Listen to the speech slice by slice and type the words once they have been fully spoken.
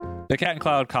The Cat and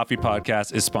Cloud Coffee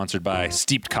Podcast is sponsored by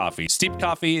Steeped Coffee. Steeped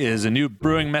Coffee is a new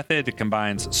brewing method that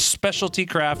combines specialty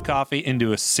craft coffee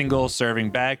into a single serving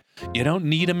bag. You don't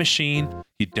need a machine.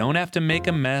 You don't have to make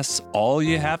a mess. All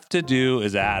you have to do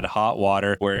is add hot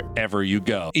water wherever you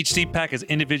go. Each steep pack is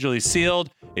individually sealed.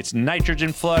 It's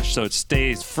nitrogen flushed so it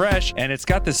stays fresh, and it's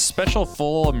got this special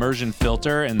full immersion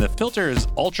filter, and the filter is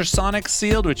ultrasonic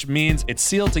sealed, which means it's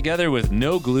sealed together with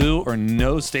no glue or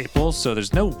no staples, so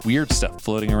there's no weird stuff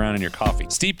floating around in your coffee.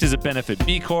 Steeped is a Benefit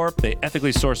B Corp. They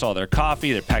ethically source all their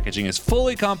coffee. Their packaging is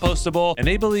fully compostable, and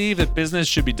they believe that business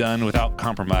should be done without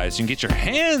compromise. You can get your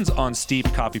hands on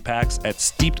Steeped coffee packs at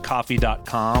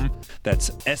steepedcoffee.com.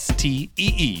 That's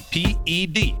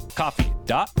STEEPED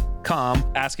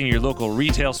coffee.com. Asking your local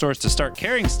retail stores to start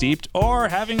carrying Steeped, or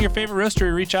having your favorite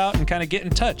roastery reach out and kind of get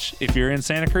in touch. If you're in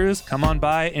Santa Cruz, come on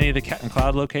by any of the Cat and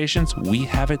Cloud locations. We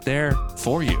have it there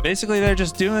for you. Basically, they're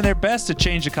just doing their best to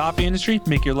change the coffee industry,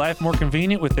 make your life more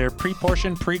convenient with their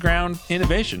pre-portioned, pre-ground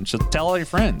innovation. So tell all your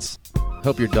friends.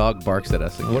 Hope your dog barks at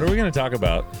us again. What are we going to talk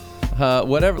about?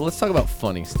 Whatever. Let's talk about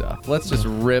funny stuff. Let's just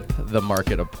rip the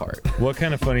market apart. What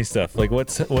kind of funny stuff? Like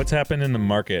what's happened in the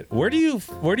market? Where do you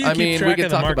keep track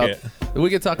of the market? We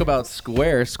could talk about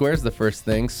Square. Square's the first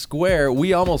thing. Square,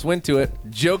 we almost went to it.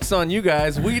 Joke's on you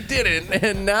guys. We didn't.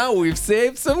 And now we've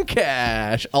saved some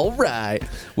cash. All right.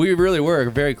 We really were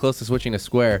very close to switching to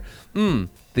Square. The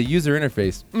user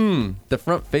interface. The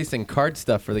front-facing card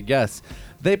stuff for the guests.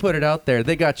 They put it out there.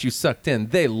 They got you sucked in.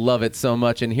 They love it so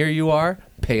much. And here you are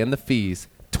paying the fees.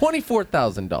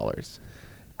 $24,000.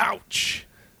 Ouch.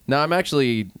 Now, I'm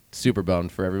actually super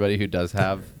bummed for everybody who does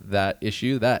have that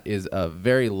issue. That is a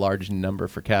very large number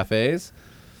for cafes.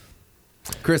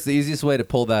 Chris, the easiest way to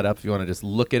pull that up, if you want to just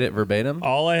look at it verbatim.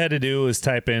 All I had to do was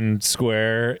type in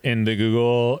Square into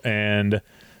Google, and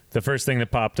the first thing that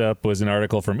popped up was an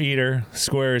article from Eater.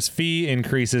 Square's fee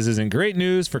increases isn't great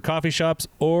news for coffee shops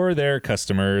or their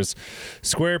customers.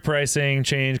 Square pricing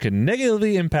change could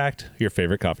negatively impact your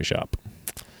favorite coffee shop.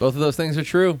 Both of those things are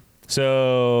true.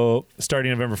 So,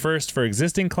 starting November 1st for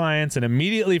existing clients and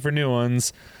immediately for new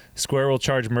ones, Square will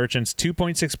charge merchants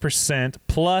 2.6%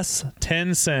 plus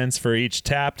 10 cents for each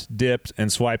tapped, dipped,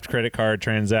 and swiped credit card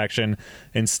transaction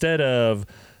instead of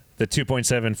the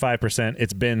 2.75%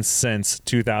 it's been since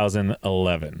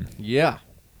 2011. Yeah.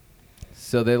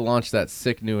 So they launched that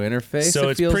sick new interface. So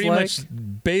it's pretty much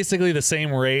basically the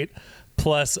same rate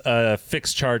plus a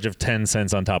fixed charge of 10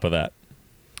 cents on top of that.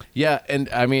 Yeah, and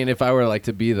I mean, if I were like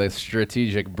to be the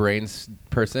strategic brains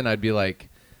person, I'd be like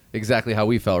exactly how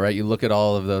we felt, right? You look at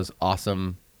all of those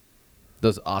awesome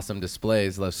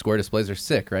displays. Those Square displays are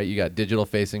sick, right? You got digital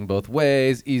facing both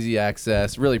ways, easy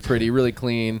access, really pretty, really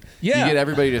clean. Yeah. You get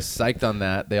everybody just psyched on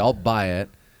that. They all buy it.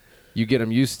 You get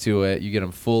them used to it. You get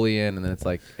them fully in, and then it's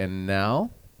like, and now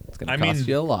it's going to cost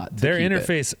you a lot. Their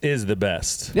interface is the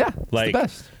best. Yeah, it's the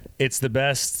best. It's the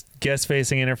best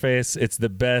guest-facing interface. It's the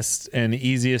best and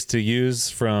easiest to use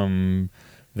from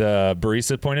the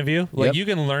barista point of view. Like, you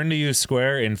can learn to use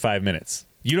Square in 5 minutes.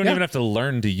 You don't even have to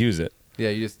learn to use it. Yeah,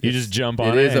 you just jump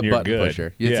on it and you're good. It is a button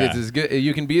pusher. It's as good.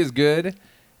 You can be as good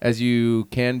as you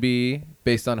can be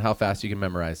based on how fast you can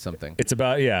memorize something. It's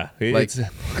about, you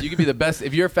can be the best.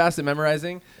 If you're fast at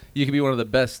memorizing, you can be one of the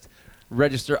best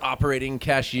register operating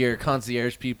cashier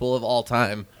concierge people of all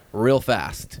time real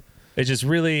fast. It's just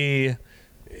really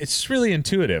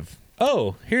intuitive.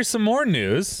 Oh, here's some more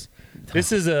news.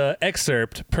 This is an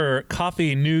excerpt per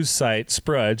coffee news site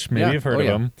Sprudge. Maybe you've heard of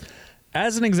them.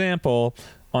 As an example,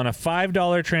 on a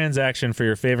 $5 transaction for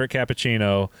your favorite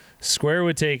cappuccino, Square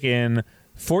would take in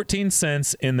 14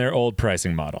 cents in their old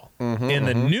pricing model. In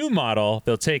the new model,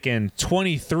 they'll take in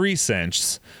 23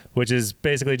 cents, which is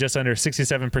basically just under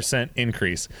 67%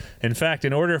 increase. In fact,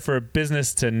 in order for a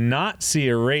business to not see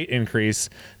a rate increase,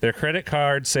 their credit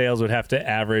card sales would have to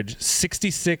average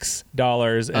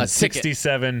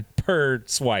 $66.67 per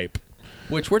swipe.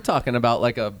 Which we're talking about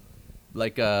like a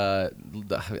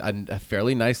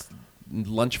fairly nice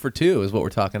lunch for two is what we're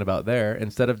talking about there,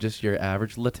 instead of just your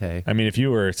average latte. I mean, if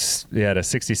you had a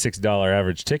 $66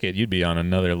 average ticket, you'd be on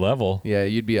another level. Yeah,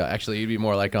 you'd be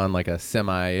more like on like a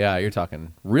semi. Yeah, you're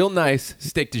talking real nice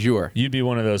steak du jour. You'd be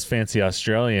one of those fancy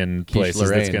Australian places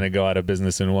that's going to go out of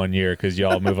business in 1 year because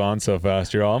y'all move on so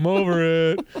fast. You're all, I'm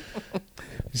over it.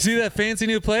 You see that fancy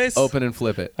new place? Open and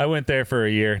flip it. I went there for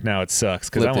a year. Now it sucks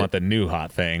because I want the new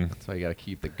hot thing. That's why you got to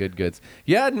keep the good goods.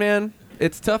 Yeah, man,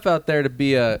 it's tough out there to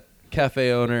be a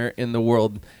cafe owner in the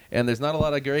world, and there's not a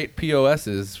lot of great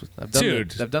POSs. I've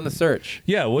done the search.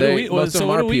 Yeah, what do we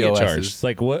get charged?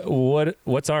 Like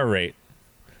what's our rate?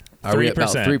 3%. About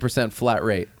 3% flat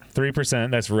rate.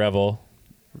 3%. That's Revel.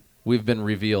 We've been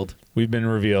revealed.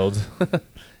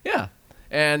 Yeah.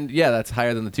 And yeah, that's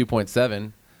higher than the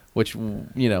 2.7, which,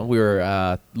 we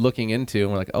were looking into,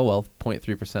 and we're like, oh, well,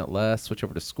 0.3% less, switch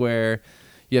over to Square.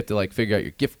 You have to like figure out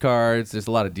your gift cards. There's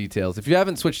a lot of details. If you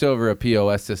haven't switched over a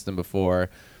POS system before,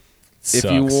 Sucks.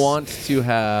 if you want to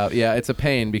have, it's a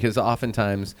pain because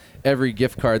oftentimes every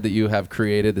gift card that you have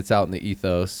created that's out in the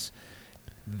ethos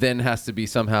then has to be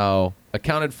somehow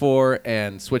accounted for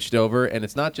and switched over. And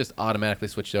it's not just automatically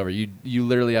switched over. You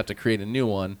literally have to create a new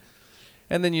one.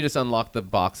 And then you just unlock the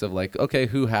box of like, okay,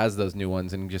 who has those new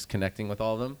ones, and just connecting with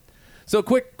all of them. So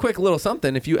quick little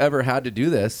something. If you ever had to do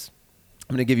this,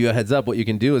 I'm going to give you a heads up. What you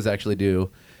can do is actually do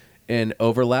an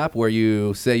overlap where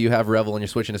you say you have Revel and you're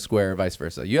switching to Square, or vice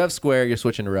versa. You have Square, you're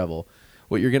switching to Revel.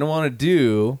 What you're going to want to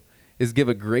do is give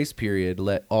a grace period.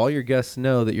 Let all your guests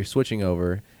know that you're switching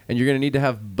over, and you're going to need to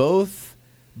have both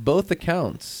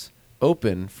accounts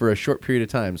open for a short period of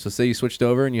time. So say you switched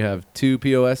over and you have 2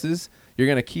 POSs. You're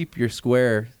going to keep your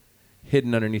Square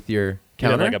hidden underneath your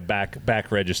counter. Like a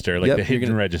back register, like the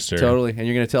hidden register. Totally. And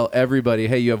you're going to tell everybody,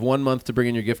 hey, you have 1 month to bring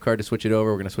in your gift card to switch it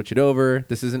over. We're going to switch it over.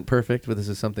 This isn't perfect, but this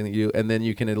is something that and then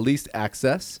you can at least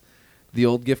access the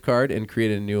old gift card and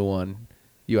create a new one.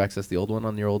 You access the old one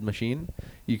on your old machine.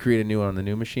 You create a new one on the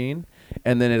new machine.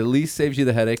 And then it at least saves you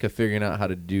the headache of figuring out how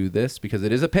to do this, because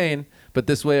it is a pain, but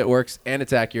this way it works and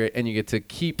it's accurate, and you get to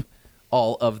keep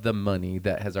all of the money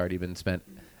that has already been spent.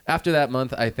 After that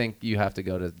month, I think you have to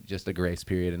go to just a grace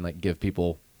period and like give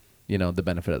people, the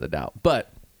benefit of the doubt.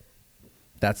 But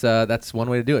that's one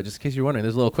way to do it. Just in case you're wondering,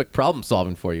 there's a little quick problem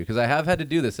solving for you, because I have had to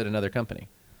do this at another company.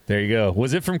 There you go.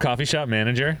 Was it from Coffee Shop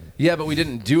Manager? Yeah, but we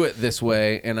didn't do it this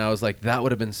way, and I was like, that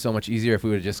would have been so much easier if we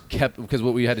would have just kept, because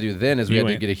what we had to do then is we had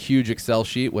to get a huge Excel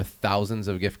sheet with thousands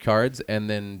of gift cards and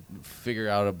then figure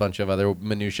out a bunch of other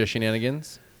minutia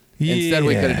shenanigans. Yeah. Instead,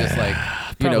 we could have just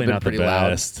like, been pretty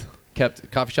loud.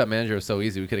 Kept Coffee Shop Manager was so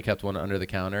easy. We could have kept one under the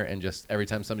counter, and just every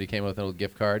time somebody came with an old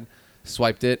gift card,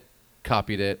 swiped it,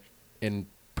 copied it in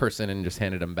person, and just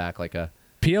handed them back like a...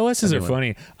 POSs are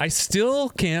funny. I still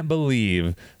can't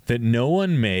believe that no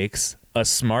one makes a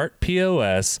smart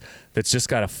POS that's just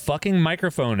got a fucking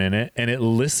microphone in it, and it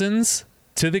listens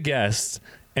to the guests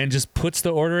and just puts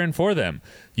the order in for them.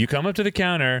 You come up to the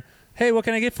counter, hey, what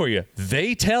can I get for you?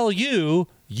 They tell you,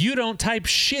 you don't type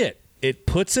shit. It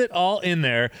puts it all in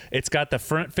there. It's got the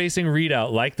front-facing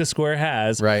readout like the Square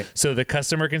has, right? So the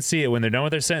customer can see it when they're done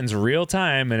with their sentence real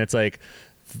time, and it's like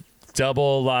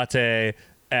double latte,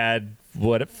 add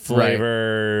what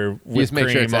flavor, right. You just make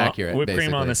sure it's accurate, whipped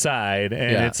cream on the side,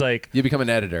 and it's like you become an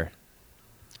editor.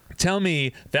 Tell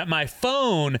me that my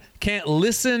phone can't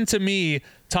listen to me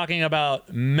talking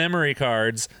about memory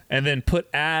cards and then put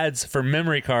ads for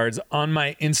memory cards on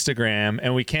my Instagram,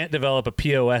 and we can't develop a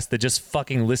POS that just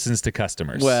fucking listens to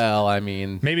customers. Well, I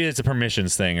mean, maybe it's a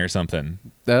permissions thing or something.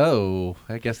 Oh,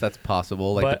 I guess that's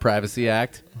possible, like the Privacy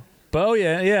Act. Oh,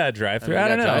 yeah, drive-through. I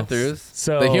don't know. Drive-throughs.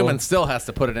 So the human still has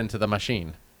to put it into the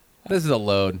machine. This is a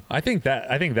load. I think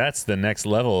that's the next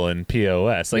level in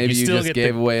POS. Like, maybe you just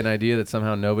gave away an idea that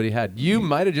somehow nobody had. You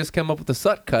might have just come up with a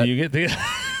SUT cut. You get the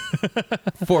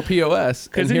for POS,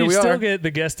 because then you still get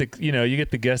the guest. You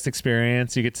get the guest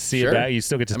experience. You get to see it back. You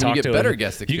still get to talk to better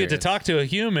guest experience. You get to talk to a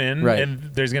human, right.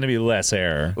 And there's going to be less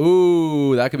error.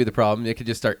 Ooh, that could be the problem. It could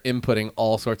just start inputting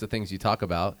all sorts of things you talk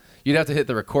about. You'd have to hit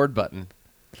the record button.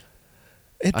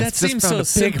 That seems so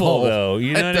simple, though.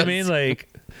 You know what I mean? Like,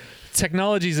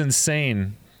 technology's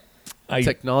insane.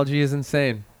 Technology is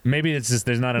insane. Maybe it's just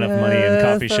there's not enough money in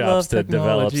coffee shops to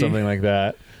develop something like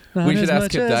that. We should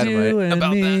ask Kip Dynamite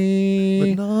about that.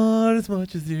 But not as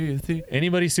much as you think.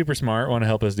 Anybody super smart want to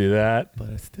help us do that?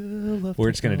 But I still love We're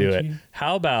just going to do it.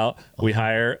 How about we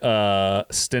hire a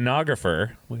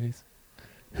stenographer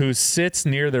who sits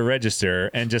near the register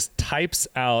and just types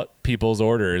out people's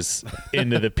orders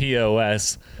into the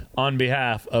POS on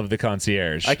behalf of the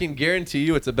concierge? I can guarantee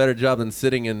you it's a better job than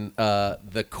sitting in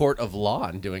the court of law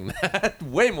and doing that.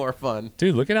 Way more fun.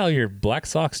 Dude, look at how your black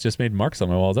socks just made marks on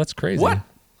my walls. That's crazy. What?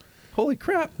 Holy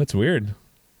crap. That's weird.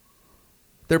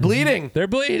 They're bleeding. They're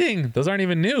bleeding. Those aren't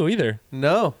even new either.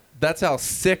 No. That's how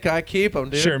sick I keep them,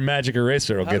 dude. Sure, Magic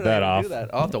Eraser will get that off. Do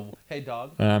that? I'll have to, hey,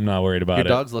 dog. I'm not worried about Your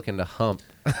dog's looking to hump.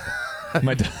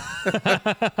 My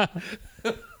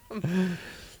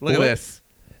Look at this.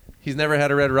 He's never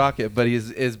had a red rocket, but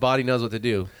his body knows what to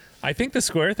do. I think the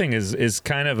Square thing is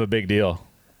kind of a big deal.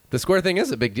 The Square thing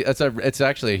is a big deal. It's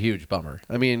actually a huge bummer.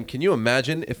 I mean, can you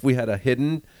imagine if we had a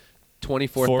hidden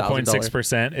 $24,000?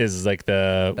 4.6% is like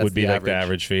would be like the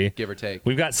average fee, give or take.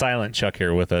 We've got Silent Chuck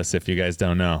here with us. If you guys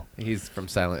don't know, he's from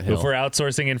Silent Hill. If we're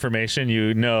outsourcing information,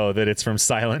 you know that it's from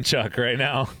Silent Chuck right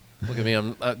now. Look at me.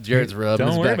 I'm Jared's rubbing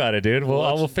his Don't worry back. about it, dude.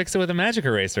 We'll fix it with a magic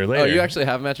eraser later. Oh, you actually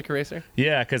have a magic eraser?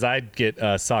 Yeah, because I get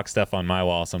sock stuff on my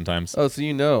wall sometimes. Oh, so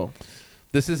you know.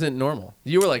 This isn't normal.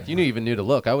 You were like, you even knew to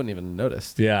look. I wouldn't even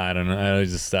noticed. Yeah, I don't know.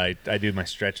 I do my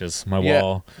stretches. My Yeah.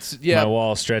 wall. Yeah. My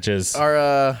wall stretches.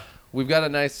 Our we've got a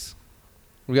nice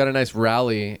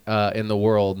rally in the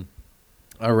world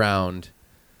around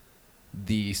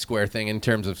the Square thing in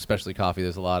terms of specialty coffee.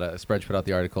 There's a lot of Spread put out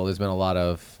the article. There's been a lot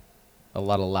of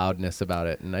loudness about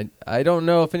it, and I don't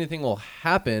know if anything will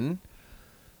happen.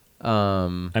 I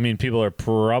mean, people are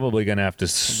probably gonna have to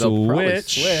They'll probably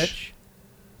switch. switch.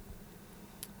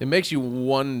 It makes you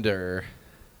wonder,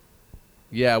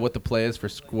 what the play is for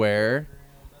Square.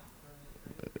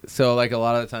 So, like, a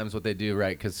lot of the times what they do,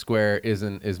 right, because Square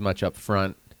isn't as much up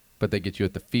front, but they get you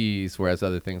at the fees, whereas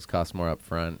other things cost more up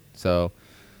front. So,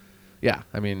 yeah,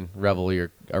 I mean, Revel,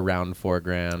 you're around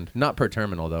 $4,000. Not per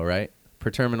terminal, though, right?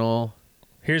 Per terminal,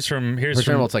 Here's it's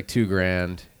like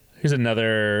 $2,000. Here's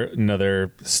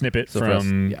another snippet So for us,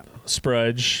 from yeah.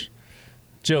 Sprudge.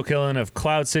 Joe Killen of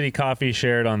Cloud City Coffee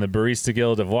shared on the Barista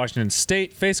Guild of Washington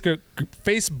State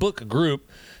Facebook group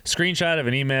screenshot of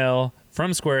an email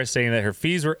from Square saying that her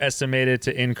fees were estimated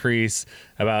to increase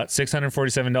about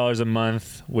 $647 a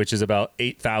month, which is about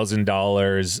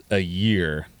 $8,000 a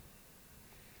year.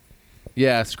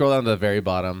 Yeah, scroll down to the very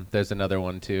bottom. There's another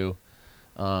one, too,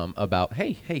 about,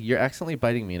 hey, you're accidentally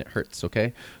biting me and it hurts,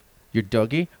 okay? You're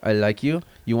doggy. I like you.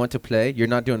 You want to play. You're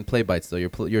not doing play bites, though. You're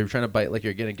trying to bite like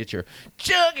you're going to get your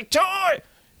chuggy toy.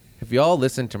 If you all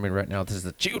listen to me right now, this is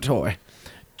the chew toy.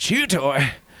 Chew toy.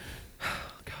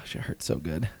 Gosh, it hurts so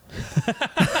good.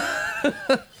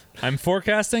 I'm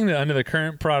forecasting that under the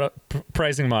current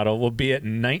pricing model will be at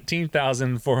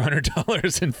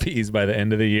 $19,400 in fees by the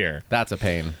end of the year. That's a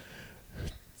pain.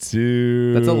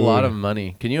 Dude. That's a lot of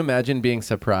money. Can you imagine being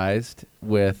surprised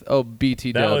with,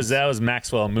 BT Dubs? That was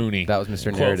Maxwell Mooney. That was Mr.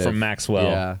 Quote Narrative. from Maxwell.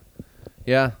 Yeah.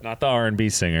 Yeah. Not the R&B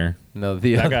singer. No,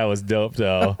 That guy was dope,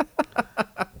 though.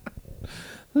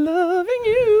 Loving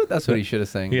you. That's what he should have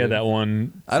sang. He had dude. that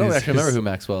one. I don't actually remember who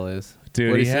Maxwell is.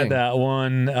 Dude, What'd he had sing? that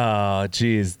one.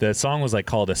 The song was like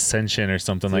called Ascension or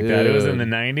something like that. It was in the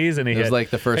 90s, and It was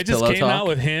like the first It just Pillow came Talk? out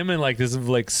with him and like this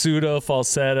like pseudo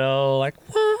falsetto, like.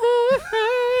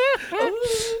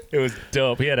 It was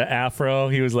dope. He had an afro.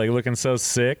 He was like looking so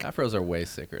sick. Afros are way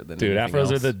sicker than Dude, anything afros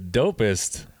are else. the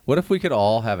dopest. What if we could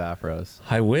all have afros?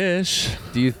 I wish.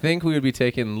 Do you think we would be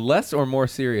taken less or more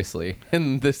seriously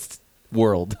in this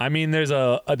world? I mean, there's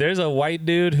a white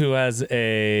dude who has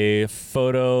a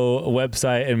photo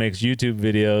website and makes YouTube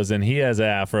videos, and he has an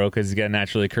afro because he's got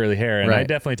naturally curly hair, and I Right.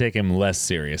 definitely take him less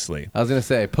seriously. I was going to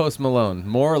say, Post Malone,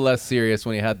 more or less serious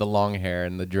when he had the long hair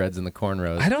and the dreads and the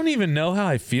cornrows. I don't even know how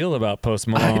I feel about Post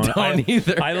Malone. don't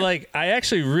either. I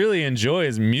actually really enjoy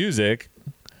his music,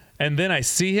 and then I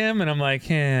see him, and I'm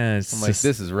like, it's I'm like, just-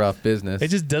 this is rough business. It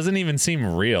just doesn't even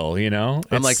seem real, you know?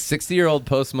 I'm like It's- 60-year-old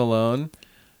Post Malone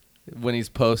when he's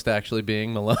post actually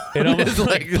being Malone. It almost is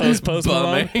like post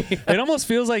Malone. bumming. It almost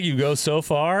feels like you go so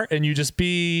far and you just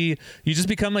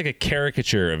become like a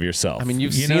caricature of yourself. I mean,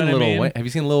 you've You seen know what I Lil mean? Wayne. Have you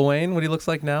seen Lil Wayne? What he looks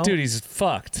like now? Dude, he's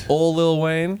fucked. Old Lil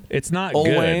Wayne. It's not Old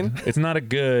good. Wayne. It's not a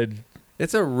good.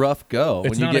 It's a rough go.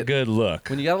 It's not a good look.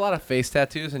 When you got a lot of face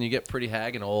tattoos and you get pretty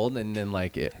hag and old, and then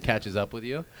like it catches up with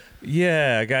you.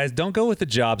 Yeah, guys, don't go with the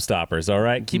job stoppers. All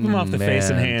right, keep them off the face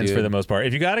and Man, hands for dude. the most part.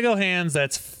 If you got to go hands,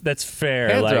 that's fair.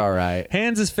 Hands like, are all right.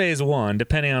 Hands is phase one,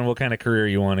 depending on what kind of career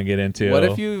you want to get into. What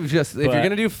if you if But you're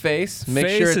gonna do face, make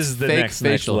face sure it's is the fake next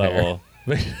facial hair. level.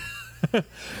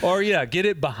 Or yeah, get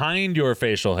it behind your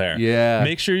facial hair. Yeah.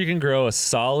 Make sure you can grow a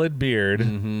solid beard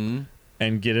and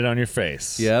get it on your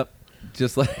face. Yep.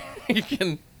 Just like you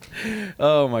can.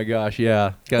 Oh my gosh,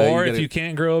 yeah. Or if you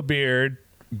can't grow a beard,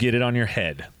 get it on your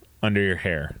head, under your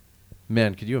hair.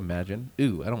 Man, could you imagine?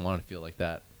 Ooh, I don't want to feel like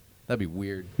that. That'd be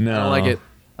weird. No. I don't like it.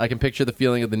 I can picture the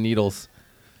feeling of the needles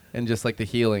and just like the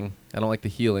healing. I don't like the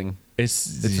healing.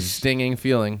 It's It's a stinging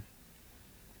feeling.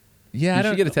 yeah. You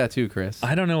should get a tattoo, Chris.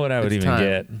 I don't know what I would It's even time.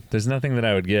 get. There's nothing that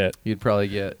I would get. You'd probably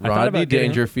get I thought about Rodney getting-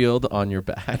 Dangerfield on your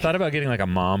back. I thought about getting like a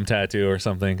mom tattoo or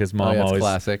something because mom yeah, it's always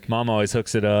classic. Mom always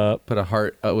hooks it up. Put a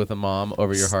heart with a mom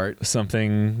over your heart.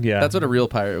 Something. Yeah. That's what a real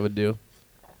pirate would do.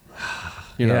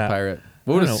 You're not Yeah. a pirate.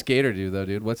 What would I a don't know. skater do, though,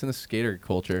 dude? What's in the skater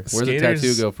culture? Where's a Skaters-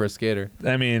 tattoo go for a skater?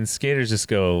 I mean, skaters just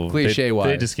go Cliche-wise.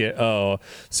 They just get So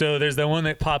there's the one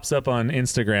that pops up on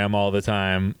Instagram all the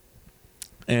time,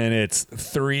 and it's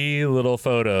 3 little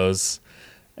photos,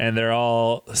 and they're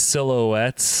all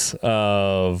silhouettes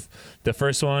of. The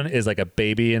first one is like a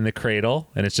baby in the cradle,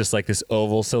 and it's just like this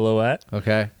oval silhouette.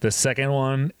 Okay. The second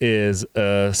one is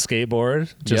a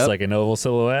skateboard, just Yep. like an oval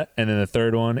silhouette, and then the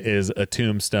third one is a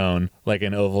tombstone, like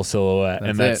an oval silhouette,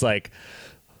 and that's it.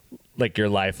 like your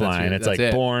lifeline. It's that's like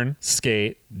it. born,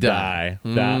 skate, Die. die.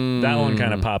 That one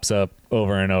kind of pops up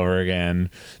over and over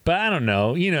again. But I don't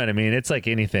know. You know what I mean? It's like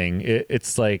anything.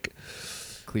 It's like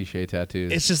Cliche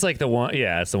tattoos. it's just like the one.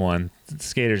 Yeah, it's the one.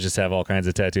 Skaters just have all kinds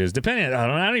of tattoos. Depending,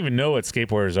 I don't even know what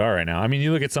skateboarders are right now. I mean,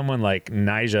 you look at someone like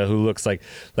Nyjah, who looks like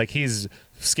he's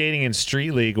skating in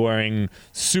Street League, wearing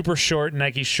super short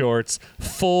Nike shorts,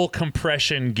 full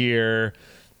compression gear,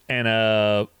 and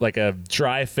a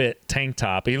dry fit tank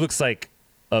top. He looks like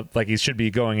he should be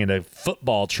going into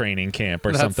football training camp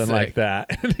or That's something sick. like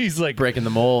that. And he's like breaking the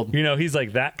mold. you know, he's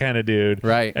like that kind of dude.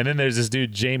 Right. And then there's this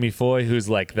dude, Jamie Foy, who's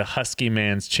like the Husky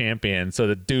Man's champion. So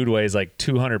the dude weighs like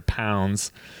 200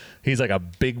 pounds. He's like a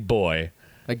big boy.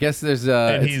 I guess there's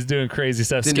And he's doing crazy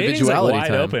stuff. it's Skating's like individuality wide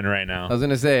time. open right now. I was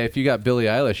gonna say, if you got Billie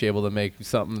Eilish able to make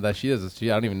something that she does, I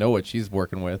don't even know what she's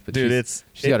working with, but Dude,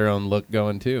 she's got her own look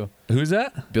going too. Who's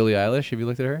that? Billie Eilish. Have you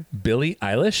looked at her? Billie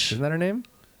Eilish? Isn't that her name?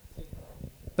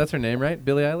 That's her name, right?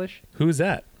 Billie Eilish. Who's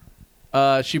that?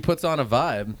 She puts on a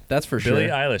vibe. That's for Billie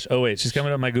sure. Eilish. Oh wait, she's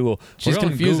coming up my Google. She's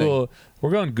confusing. We're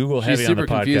going Google She's heavy on the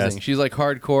super podcast. confusing. She's like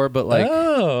hardcore, but like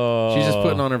oh, she's just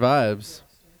putting on her vibes.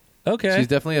 Okay. She's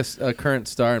definitely a current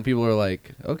star, and people are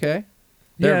like, okay.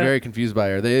 They're Yeah. very confused by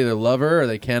her. They either love her or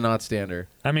they cannot stand her.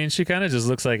 I mean, she kind of just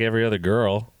looks like every other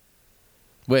girl.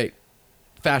 Wait,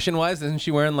 fashion wise, isn't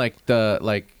she wearing like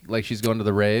like she's going to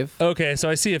the rave? Okay, so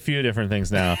I see a few different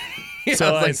things now. Yeah,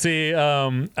 So I was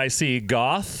I see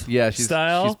goth Yeah, she's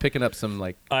style. picking up some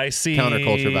like I see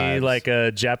counterculture vibes. like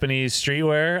a Japanese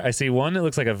streetwear. I see one that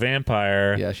looks like a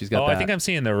vampire. Yeah, she's got Oh, I that. think I'm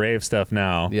seeing the rave stuff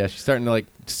now. yeah, she's starting to like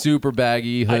super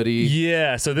baggy hoodie.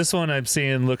 Yeah, so this one I'm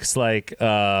seeing looks like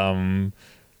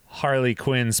Harley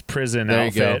Quinn's prison There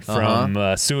you go. outfit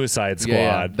from Suicide Squad.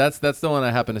 Yeah, that's the one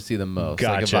I happen to see the most.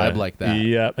 Gotcha. Like a vibe like that.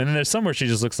 Yep. And then there's somewhere she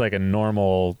just looks like a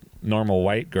normal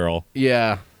white girl.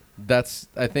 Yeah.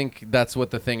 I think that's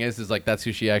what the thing is like that's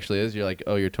who she actually is. You're like,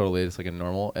 oh, you're totally just like a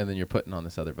normal, and then you're putting on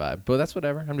this other vibe. But that's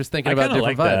whatever. I'm just thinking I about kind of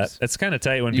different like vibes. that. It's kind of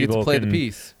tight when You get people to play can the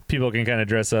piece. people can kind of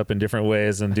dress up in different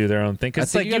ways and do their own thing. I 'Cause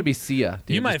it's think like you got to be Sia.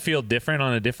 Dude. you might feel different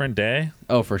on a different day,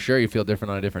 Oh, for sure. You feel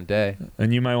different on a different day.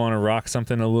 and you might want to rock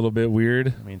something a little bit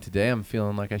weird. I mean, today I'm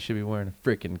feeling like I should be wearing a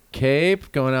freaking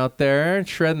cape, going out there and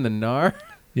shredding the gnar.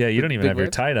 Yeah, you don't even Big have your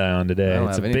words. tie dye on today. I don't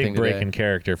It's a have big anything break today. in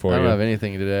character for I you. don't have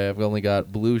anything today. I've only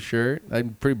got blue shirt.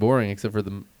 I'm pretty boring except for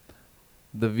the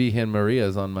Vihan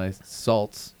Marias on my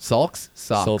socks.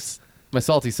 Salts. My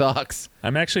salty socks.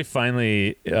 I'm actually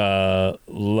finally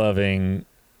loving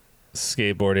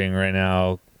skateboarding right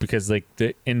now because like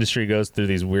the industry goes through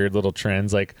these weird little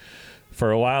trends. Like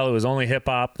for a while it was only hip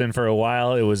hop, then for a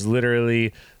while it was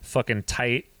literally fucking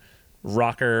tight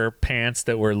rocker pants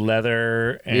that were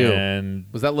leather Ew. and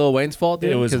Was that Lil Wayne's fault,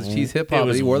 dude? it was Because he's hip it hop.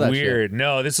 was He wore that weird. shit.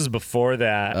 No, this was before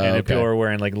that, Oh, and okay. people were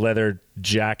wearing like leather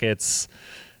jackets,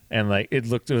 and like it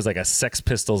was like a Sex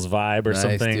Pistols vibe or Nice,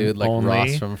 something. dude. Like only.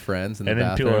 Ross from Friends. In and the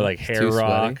then people are bathroom. like It's hair too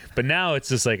rock, sweaty. but now it's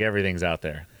just like everything's out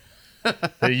there.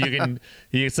 That you can,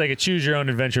 it's like a choose your own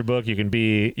adventure book. You can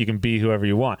be whoever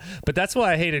you want. But that's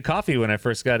why I hated coffee when I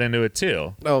first got into it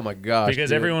too, Oh my gosh.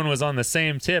 because dude. everyone was on the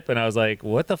same tip, and I was like,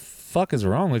 "What the fuck is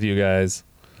wrong with you guys?"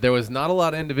 There was not a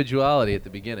lot of individuality at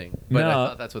the beginning, but I No.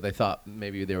 thought that's what they thought.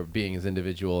 Maybe they were being as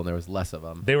individual, and there was less of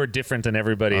them. They were different than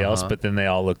everybody else, Uh-huh. but then they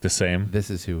all looked the same. This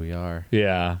is who we are.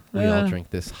 Yeah, We all drink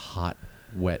this hot,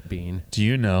 wet bean. Do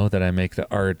you know that I make the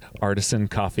artisan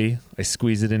coffee? I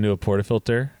squeeze it into a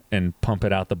portafilter and pump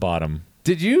it out the bottom.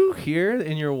 Did you hear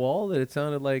in your wall that it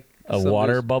sounded like A somebody's-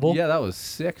 water bubble? Yeah, that was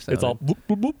sick. It's all. sounding.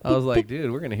 Boop, boop, boop, I was boop, like, boop.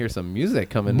 dude, we're gonna hear some music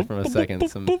coming from a Boop, second. boop,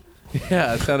 Some, boop.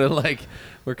 yeah, it sounded like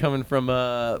we're coming from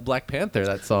Black Panther.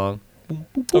 That song.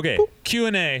 Okay,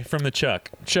 Q&A from the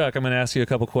Chuck. Chuck, I'm going to ask you a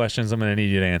couple questions. I'm going to need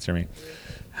you to answer me.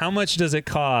 How much does it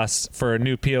cost for a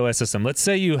new POS system? Let's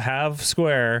say you have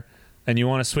Square and you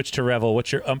want to switch to Revel.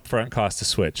 What's your upfront cost to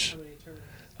switch?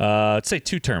 Let's say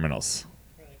 2 terminals.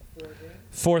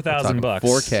 $4,000 bucks.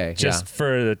 4K, just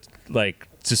for the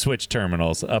to switch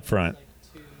terminals up front.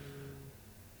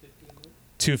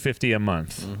 $250 a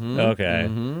month. Okay.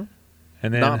 Mm-hmm.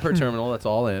 And then Not per terminal. That's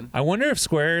all in. I wonder if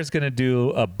Square is going to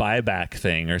do a buyback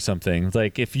thing or something.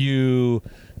 Like if you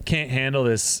can't handle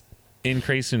this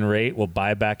increase in rate, we'll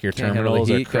buy back your Can't handle the terminals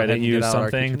or heat, go ahead credit and you get out our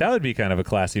something. kitchen. That would be kind of a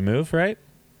classy move, right?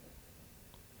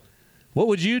 What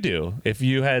would you do if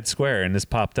you had Square and this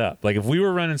popped up? Like if we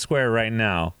were running Square right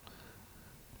now,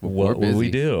 what would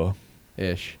we busy. do?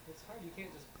 Ish. It's hard. You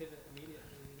can't just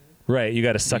Right, you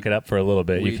got to suck it up for a little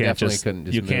bit. We You can't definitely just couldn't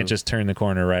just you can't move. just turn the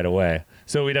corner right away.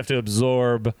 So we'd have to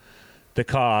absorb the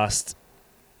cost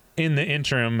in the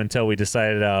interim until we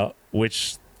decided out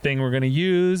which thing we're going to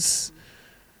use,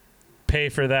 pay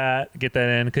for that, get that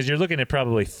in, because you're looking at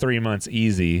probably 3 months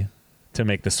easy to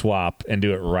make the swap and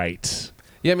do it right.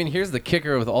 Yeah, I mean, here's the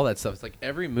kicker with all that stuff. It's like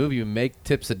every move you make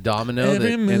tips a domino.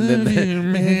 Every move you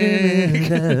make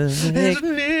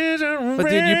But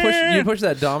dude, you push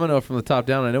that domino from the top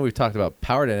down. I know we've talked about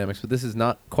power dynamics, but this is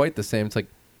not quite the same. It's like,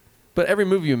 but every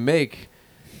move you make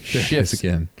shifts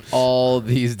again. all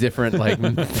these different like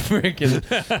freaking.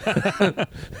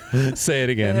 Say it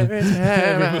again. Every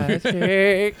time I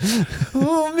shake,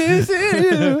 oh, missing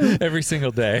you. Every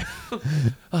single day. Oh,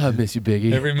 I miss you,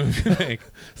 Biggie. Every move you make.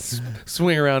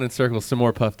 Swing around in circles, some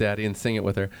more Puff Daddy, and sing it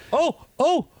with her. Oh,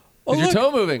 Is your look.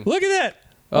 toe moving? Look at that.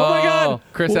 Oh my God.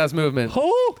 Chris has movement.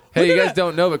 Oh, Hey, look you at guys that.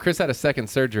 don't know, but Chris had a second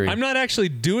surgery. I'm not actually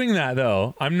doing that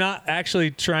though. I'm not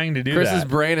actually trying to do Chris's that.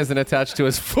 brain isn't attached to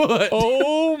his foot.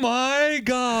 Oh my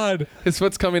God. His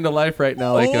foot's coming to life right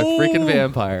now like a freaking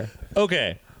vampire.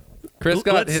 Okay. Chris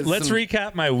got let's some-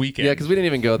 recap my weekend. Yeah, because we didn't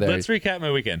even go there. Let's recap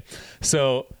my weekend.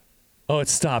 So, it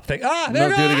stopped. There No, it do it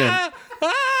goes. again.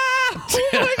 Oh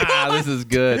my God. This is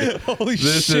good. Holy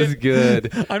This shit. is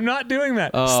good. I'm not doing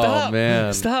that. Oh, Stop.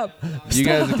 man. Stop. You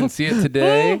guys Stop. can see it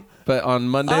today, but on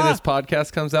Monday this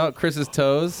podcast comes out. Chris's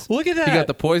toes. Look at that. He got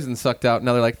the poison sucked out.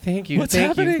 Now they're like, thank you, What's thank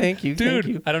happening? you, thank you, Dude,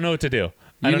 thank you. I don't know what to do.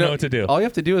 I don't know what to do. All you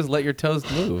have to do is let your toes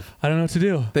move. I don't know what to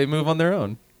do. They move on their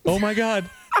own. Oh my God.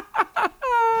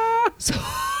 So,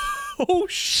 oh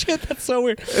shit, that's so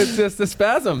weird. It's just a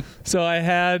spasm. So I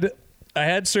had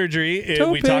surgery.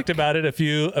 Toe We pick. talked about it a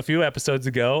few episodes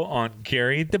ago on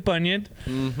Gary the Bunion.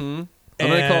 I'm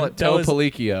gonna call it toe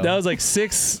palichio. That was like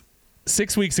six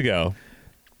weeks ago.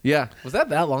 Yeah, was that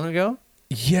long ago?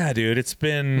 Yeah, dude. It's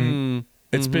been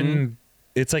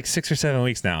it's like 6 or 7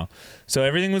 weeks now. So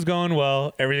everything was going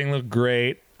well. Everything looked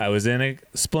great. I was in a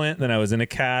splint, then I was in a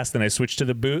cast, then I switched to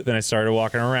the boot, then I started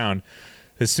walking around.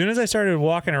 As soon as I started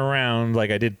walking around,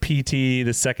 like I did PT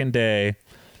the second day,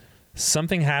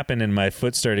 something happened and my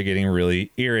foot started getting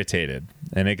really irritated.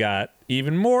 And it got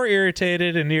even more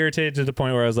irritated to the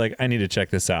point where I was like, I need to check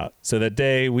this out. So that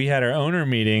day we had our owner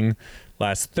meeting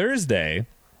last Thursday,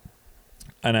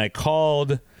 and I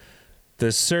called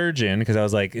the surgeon because I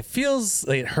was like, it feels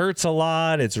like it hurts a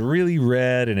lot. It's really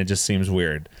red and it just seems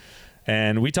weird.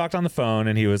 And we talked on the phone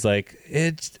and he was like,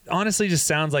 it honestly just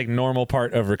sounds like normal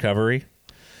part of recovery.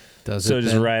 So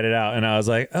just write it out. And I was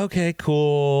like, okay,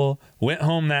 cool. Went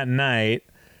home that night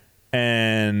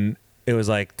and it was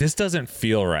like, this doesn't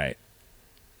feel right.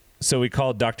 So we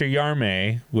called Dr.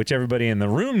 Yarme, which everybody in the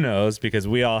room knows because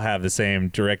we all have the same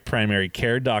direct primary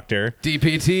care doctor.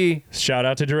 DPT. Shout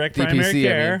out to direct DPC, primary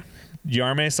I care.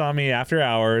 Yarme saw me after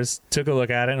hours, took a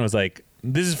look at it and was like,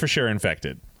 this is for sure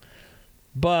infected.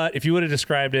 But if you would have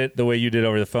described it the way you did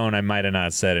over the phone, I might have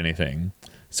not said anything.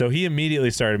 So he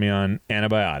immediately started me on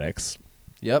antibiotics.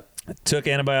 Yep. Took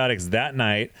antibiotics that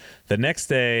night. The next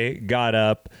day, got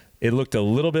up. It looked a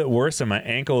little bit worse and my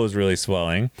ankle was really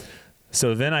swelling.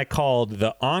 So then I called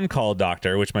the on-call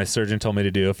doctor, which my surgeon told me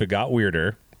to do if it got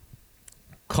weirder.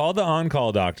 Called the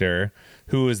on-call doctor,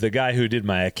 who was the guy who did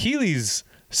my Achilles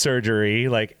surgery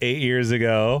like 8 years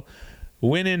ago.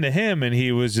 Went into him and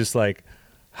he was just like,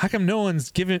 how come no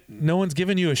one's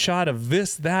given you a shot of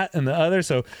this, that, and the other?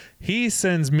 So he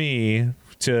sends me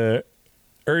to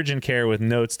urgent care with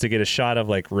notes to get a shot of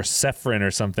like Recefrin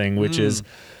or something, which is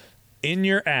in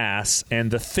your ass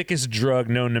and the thickest drug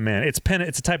known to man. It's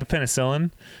a type of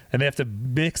penicillin, and they have to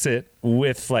mix it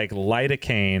with like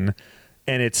lidocaine.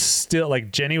 And it's still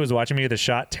like Jenny was watching me with a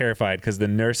shot, terrified because the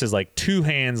nurse is like 2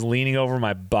 hands leaning over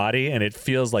my body, and it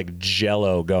feels like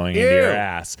Jello going into your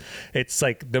ass. It's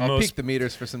like the I'll most peek the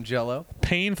meters for some Jello.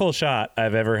 painful shot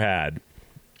I've ever had.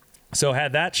 So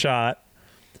had that shot,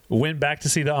 went back to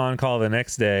see the on-call the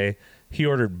next day. He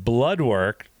ordered blood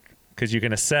work because you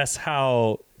can assess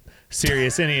how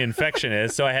serious any infection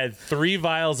is. So I had 3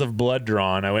 vials of blood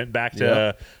drawn. I went back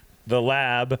to the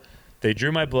lab. They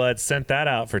drew my blood, sent that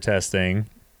out for testing.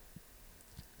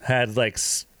 Had like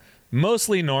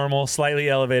mostly normal, slightly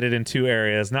elevated in 2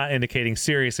 areas, not indicating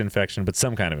serious infection, but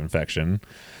some kind of infection.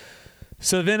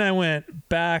 So then I went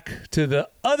back to the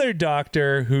other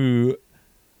doctor who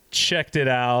checked it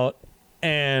out,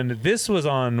 and this was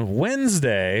on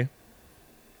Wednesday.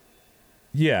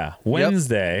 Yeah,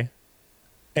 Wednesday.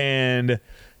 And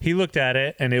he looked at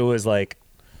it, and it was like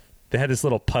they had this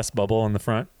little pus bubble in the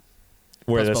front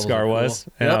where Pus the bubbles scar are cool. was.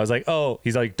 And I was like, oh,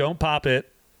 he's like, don't pop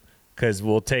it because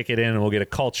we'll take it in and we'll get a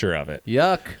culture of it.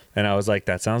 Yuck. And I was like,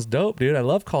 that sounds dope, dude. I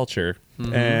love culture.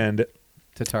 And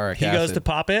Tartaric He acid. goes to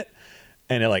pop it,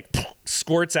 and it like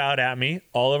squirts out at me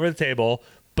all over the table.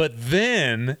 But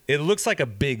then it looks like a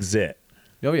big zit.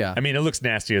 Oh yeah. I mean, it looks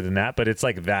nastier than that, but it's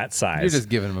like that size. You're just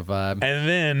giving him a vibe. And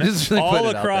then Just really all put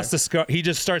it out across there. the scar, he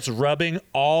just starts rubbing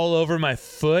all over my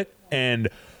foot, and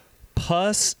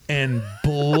pus and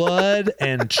blood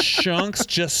and chunks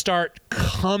just start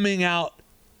coming out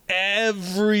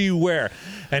everywhere.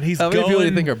 And he's How many going. people do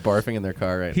you think are barfing in their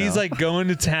car right now? He's like going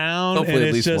to town, Hopefully and at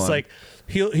it's least just one. like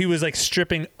he was like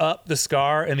stripping up the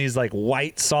scar, and these like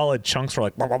white solid chunks were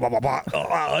like, blah, blah, blah, blah,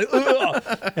 blah.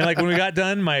 And like when we got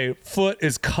done, my foot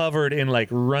is covered in like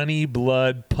runny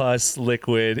blood, pus,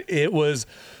 liquid. It was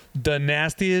the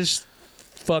nastiest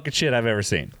fucking shit I've ever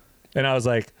seen, and I was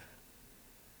like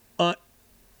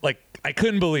I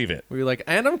couldn't believe it. we were like,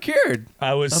 and I'm cured.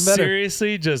 I was I'm better.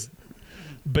 seriously just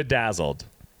bedazzled.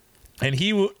 And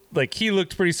he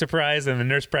looked pretty surprised, and the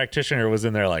nurse practitioner was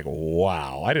in there like,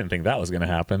 wow, I didn't think that was going to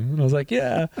happen. And I was like,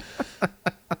 yeah.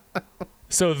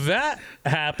 So that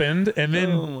happened, and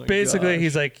then Oh my basically gosh.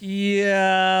 he's like,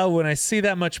 yeah, when I see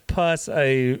that much pus,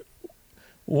 I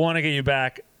want to get you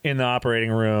back in the operating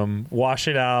room, wash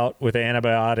it out with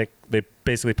antibiotic. They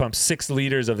basically pump 6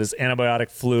 liters of this antibiotic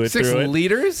fluid 6 through it.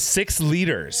 liters? 6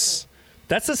 liters.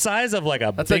 That's the size of like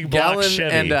a That's big a block gallon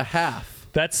Chevy. and a half.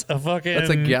 That's a fucking. That's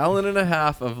a gallon and a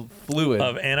half of fluid.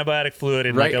 of antibiotic fluid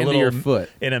in Right like a into little your foot.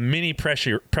 in a mini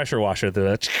pressure washer.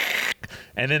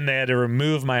 And then they had to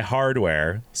remove my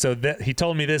hardware. So that he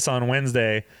told me this on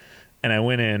Wednesday, and I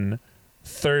went in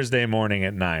Thursday morning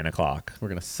at 9:00. We're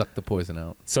gonna suck the poison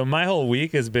out. So my whole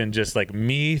week has been just like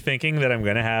me thinking that I'm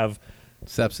gonna have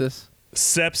Sepsis.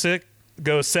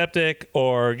 go septic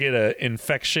or get an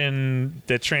infection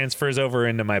that transfers over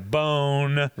into my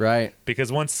bone. Right.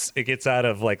 Because once it gets out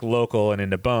of like local and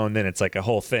into bone, then it's like a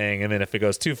whole thing. And then if it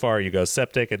goes too far, you go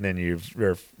septic, and then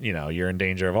you're in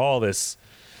danger of all this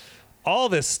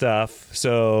stuff.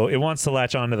 So it wants to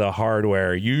latch onto the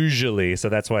hardware usually. So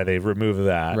that's why they remove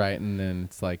that. Right. And then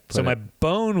it's like. So my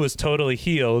bone was totally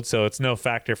healed, so it's no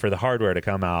factor for the hardware to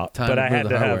come out. Time But to I move had the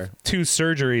to hardware. have 2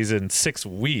 surgeries in 6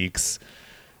 weeks,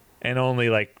 and only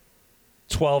like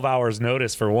 12 hours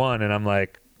notice for one. And I'm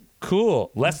like, cool,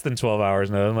 less than 12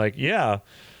 hours notice. I'm like, yeah,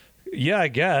 I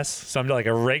guess. So I'm like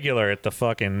a regular at the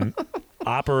fucking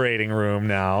operating room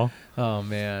now. Oh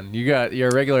man, you're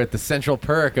a regular at the Central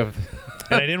Perk of.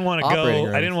 And I didn't want to Operating go.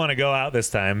 I rooms. didn't want to go out this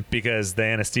time because the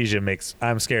anesthesia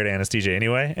I'm scared of anesthesia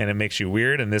anyway, and it makes you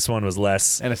weird. And this one was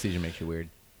less. Anesthesia makes you weird.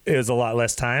 It was a lot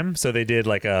less time, so they did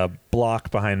like a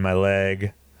block behind my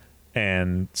leg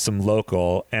and some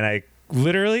local, and I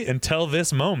literally until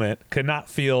this moment could not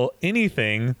feel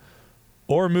anything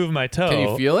or move my toe. Can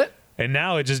you feel it? And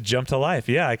now it just jumped to life.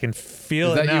 Yeah, I can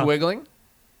feel Is it that now. you wiggling?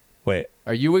 Wait,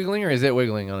 Are you wiggling or is it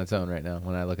wiggling on its own right now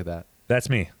when I look at that? that's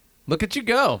me. Look at you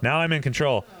go. Now I'm in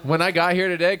control. When I got here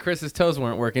today, Chris's toes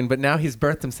weren't working, but now he's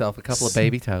birthed himself a couple of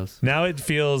baby toes. Now it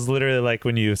feels literally like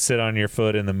when you sit on your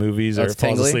foot in the movies or That's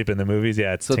falls tingly? asleep in the movies.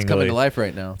 Yeah, it's So it's tingly. coming to life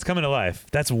right now. It's coming to life.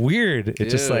 That's weird. It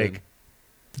just Dude. like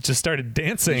just started You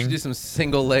dancing. should do some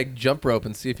single leg jump rope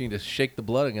and see if you can just shake the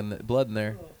blood in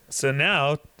there. So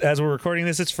now, as we're recording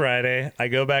this, it's Friday. I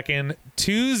go back in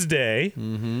Tuesday.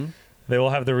 Mm-hmm. They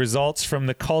will have the results from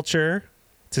the culture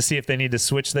to see if they need to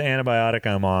switch the antibiotic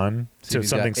I'm on See to if he's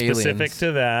something got specific aliens.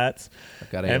 to that.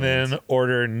 I've got And aliens. then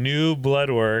order new blood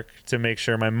work to make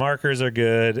sure my markers are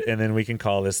good, and then we can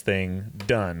call this thing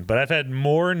done. But I've had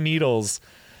more needles,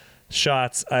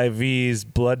 shots, IVs,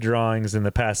 blood drawings in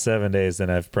the past 7 days than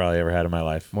I've probably ever had in my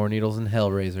life. More needles and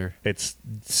Hellraiser. It's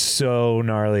so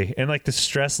gnarly. And like the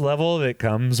stress level that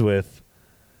comes with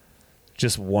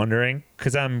just wondering,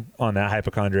 because I'm on that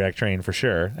hypochondriac train for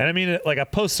sure. And I mean, like a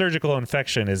post-surgical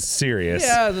infection is serious.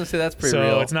 Yeah, I was gonna say that's pretty So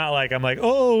real. it's not like I'm like,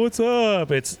 oh, what's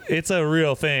up? It's a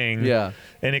real thing. Yeah.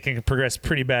 And it can progress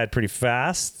pretty bad pretty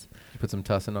fast. You put some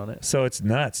tussin on it. So it's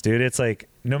nuts, dude. It's like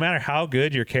no matter how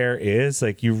good your care is,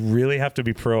 like you really have to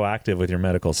be proactive with your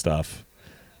medical stuff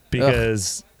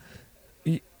because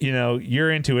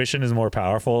your intuition is more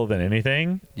powerful than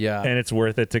anything. Yeah. And it's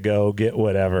worth it to go get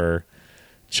whatever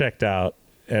checked out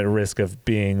at risk of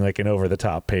being like an over the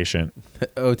top patient.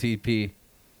 OTP.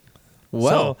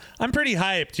 Well, so I'm pretty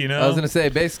hyped, you know. I was gonna say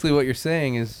basically what you're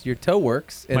saying is your toe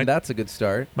works, and My- that's a good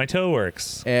start. My toe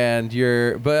works. And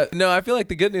but no, I feel like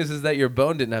the good news is that your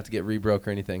bone didn't have to get rebroke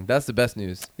or anything. That's the best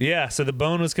news. Yeah, so the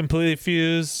bone was completely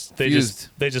fused. They Fused.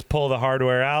 just pull the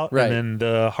hardware out, Right. and then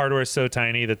the hardware is so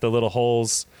tiny that the little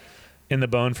holes in the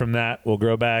bone from that will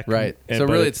grow back. Right. And- So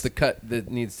but really, it's the cut that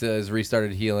is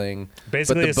restarted healing.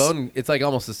 Basically, but the bone, it's like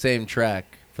almost the same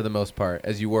track for the most part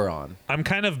as you were on. I'm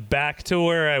kind of back to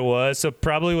where I was. So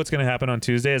probably what's going to happen on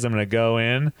Tuesday is I'm going to go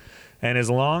in And as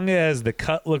long as the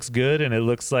cut looks good and it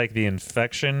looks like the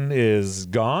infection is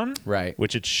gone, Right.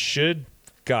 which it should,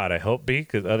 God, I hope be,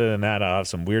 because other than that, I'll have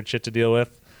some weird shit to deal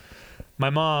with. My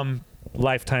mom,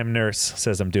 lifetime nurse,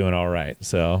 says I'm doing all right.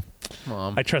 So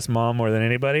Mom. I trust mom more than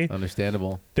anybody.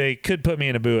 Understandable. They could put me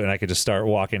in a boot and I could just start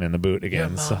walking in the boot Your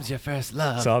again. mom's your first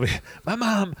love. So I'll be, my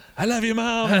mom, I love you,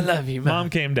 mom. I love you, Mom. Mom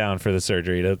came down for the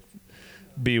surgery to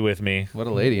be with me. What a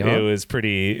lady, huh? It was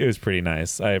pretty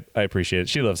nice. I appreciate it.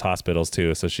 She loves hospitals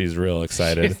too, so she's real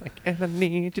excited. She's like, and I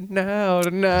need you now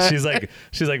tonight. she's like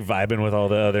vibing with all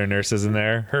the other nurses in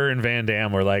there. Her and Van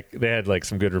Damme were like, they had like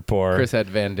some good rapport. Chris had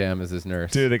Van Damme as his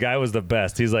nurse. Dude, the guy was the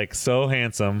best. He's like so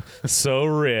handsome, so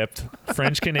ripped,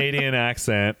 French Canadian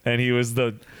accent, and he was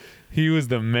the man. He was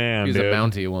dude. a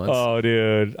Mountie once. Oh,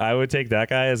 dude, I would take that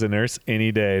guy as a nurse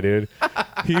any day, dude.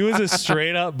 He was a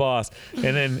straight up boss.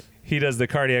 And then he does the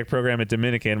cardiac program at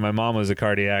Dominican. My mom was a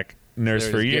cardiac nurse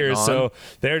They're for just getting years, on. so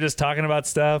they're just talking about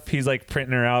stuff. He's like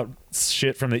printing her out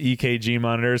shit from the EKG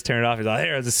monitors, tearing it off. He's like,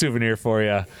 "Here's a souvenir for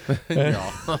you."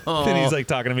 Then he's like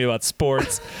talking to me about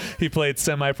sports. He played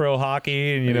semi-pro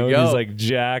hockey, and There you he's go. like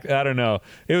jacked. I don't know.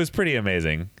 It was pretty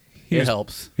amazing. It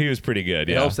helps. He was pretty good.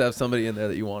 It Yeah. helps to have somebody in there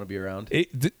that you want to be around.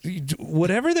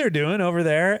 Whatever they're doing over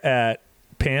there at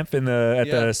PAMP at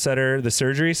Yeah. the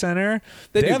surgery center,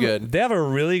 They do have, good. They have a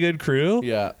really good crew.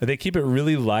 Yeah. They keep it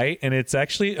really light, and it's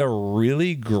actually a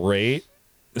really great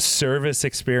service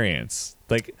experience.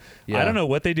 Like, Yeah. I don't know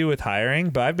what they do with hiring,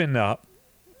 but I've been to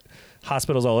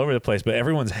hospitals all over the place, but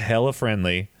everyone's hella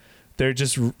friendly.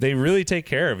 They really take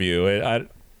care of you.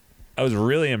 I was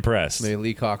really impressed. Maybe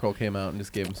Lee Cockrell came out and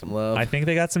just gave him some love. I think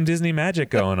they got some Disney magic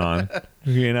going on.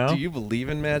 You know? Do you believe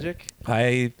in magic?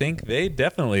 I think they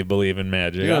definitely believe in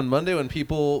magic. Dude, on Monday when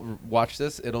people watch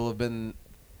this, it'll have been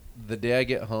the day I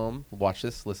get home. Watch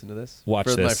this. Listen to this. Watch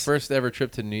For my this. first ever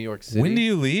trip to New York City. When do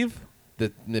you leave?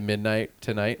 The midnight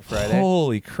tonight, Friday.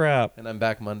 Holy crap. And I'm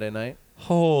back Monday night.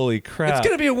 Holy crap. It's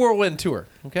going to be a whirlooght tour.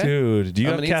 Okay? Dude, do you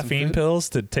I'm have gonna eat some caffeine food. pills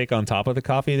to take on top of the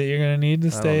coffee that you're going to need to I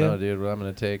stay don't know, in? dude, what I'm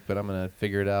going to take, but I'm going to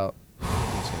figure it out. I'm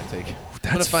just going to take. I'm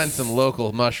going That's to find some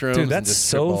local mushrooms. Dude, and that's just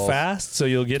strip so balls. fast. So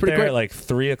you'll get pretty there quick. at like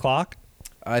 3 o'clock?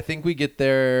 I think we get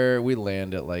there. We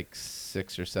land at like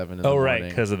 6 or 7 in the Oh, morning. right,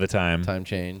 because of the time. Time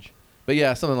change. But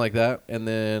yeah, something like that. And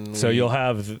then So you'll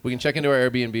have, we can check into our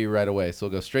Airbnb right away. So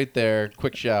we'll go straight there,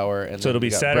 quick shower, and so then it'll we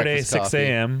be got Saturday, breakfast 6 coffee.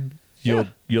 a.m.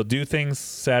 You'll do things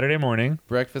Saturday morning.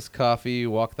 Breakfast, coffee,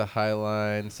 walk the High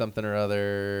Line, something or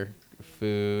other,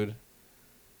 food.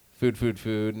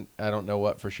 I don't know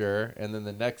what for sure. And then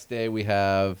the next day we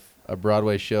have a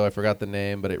Broadway show. I forgot the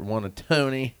name, but it won a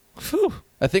Tony. Whew.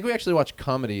 I think we actually watch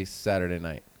comedy Saturday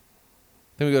night.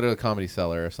 I think we go to the Comedy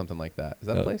Cellar or something like that. Is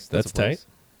that a Oh, place? that's a place.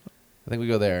 I think we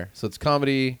go there. So it's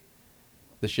comedy,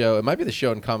 the show. It might be the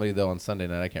show and comedy though on Sunday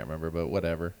night. I can't remember, but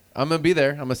whatever. I'm gonna be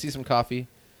there. I'm gonna see some coffee.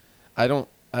 I don't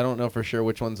know for sure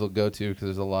which ones we'll go to because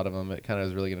there's a lot of them. It kind of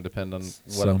is really gonna depend on what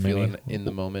So I'm many. feeling in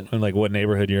the moment. And like what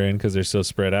neighborhood you're in because they're so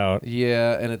spread out.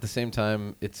 Yeah, and at the same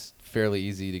time, it's fairly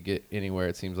easy to get anywhere.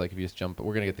 It seems like if you just jump.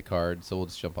 We're gonna get the card, so we'll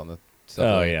just jump on the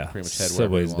subway. Oh, yeah. Pretty much head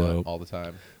wherever we Subway's want dope. all the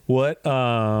time. What?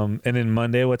 And then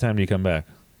Monday, what time do you come back?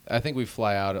 I think we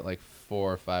fly out at like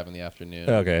 4 or 5 in the afternoon.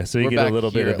 Okay, so you We're get a back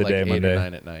little bit here of the at day like 8 Monday. or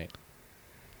 9 at night.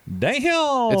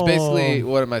 Damn! It's basically,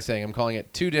 what am I saying? I'm calling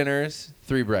it 2 dinners,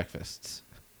 3 breakfasts.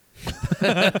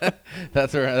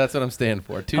 That's what I'm staying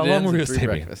for. 2 How long dinners were and you 3 staying?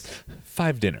 breakfasts.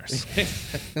 5 dinners.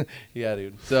 Yeah,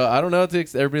 dude. So I don't know what to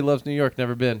everybody loves New York.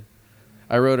 Never been.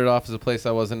 I wrote it off as a place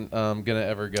I wasn't gonna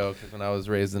ever go because when I was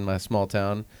raised in my small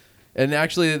town, and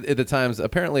actually at the times,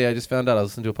 apparently I just found out I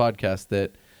was listening to a podcast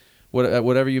that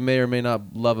whatever you may or may not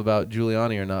love about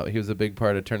Giuliani or not, he was a big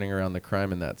part of turning around the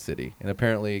crime in that city, and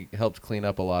apparently helped clean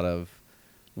up a lot of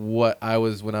what I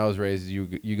was when I was raised. You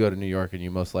go to New York and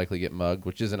you most likely get mugged,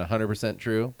 which isn't 100%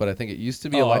 true, but I think it used to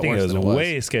be a lot I think worse it was than it was.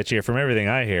 way sketchier from everything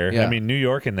I hear. Yeah. I mean, New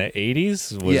York in the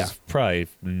 80s was Yeah. probably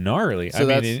gnarly. So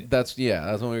I mean, that's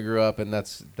when we grew up, and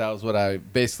that was what I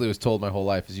basically was told my whole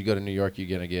life: is you go to New York, you're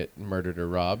gonna get murdered or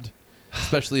robbed,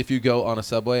 especially if you go on a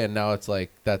subway. And now it's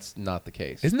like that's not the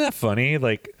case. isn't that funny?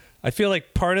 Like, I feel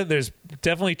like there's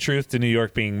definitely truth to New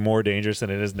York being more dangerous than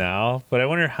it is now, but I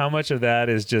wonder how much of that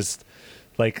is just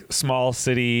like small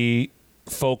city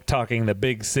folk talking the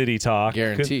big city talk.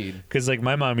 Guaranteed. Because like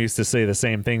my mom used to say the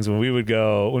same things when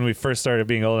we first started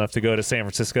being old enough to go to San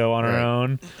Francisco on our Right.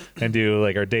 own and do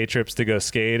like our day trips to go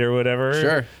skate or whatever.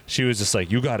 Sure. She was just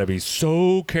like, you got to be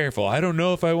so careful. I don't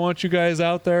know if I want you guys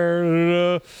out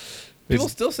there. People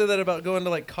still say that about going to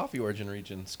like coffee origin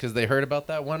regions because they heard about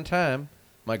that one time.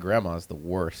 My grandma's the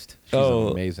worst. She's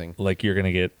amazing. Like you're going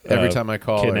to get Every time I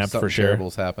call her, kidnapped something for sure.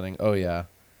 terrible's happening. Oh yeah.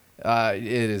 It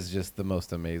is just the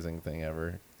most amazing thing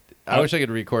ever. I wish I could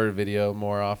record a video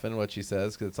more often, what she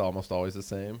says, because it's almost always the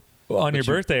same. Well, on your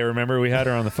birthday, remember, we had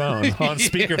her on the phone, on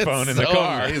speakerphone in the so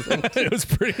car. amazing. It was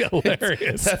pretty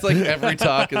hilarious. That's like every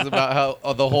talk is about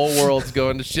how the whole world's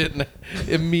going to shit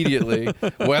immediately.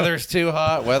 Weather's too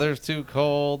hot. Weather's too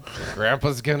cold.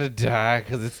 Grandpa's going to die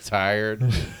because it's tired.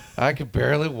 I can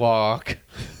barely walk.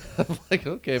 I'm like,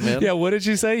 okay, man. Yeah, what did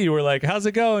she say? You were like, how's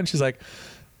it going? She's like,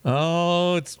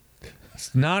 oh, it's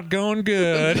not going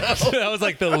good. That was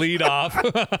like the lead off.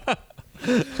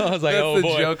 I was like, That's oh the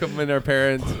boy. joke among our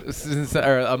parents,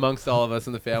 or amongst all of us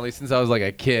in the family, since I was like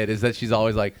a kid, is that she's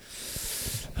always like,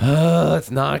 oh, it's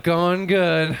not going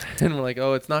good. And we're like,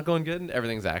 oh, it's not going good, and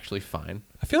everything's actually fine.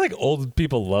 I feel like old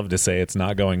people love to say it's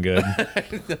not going good.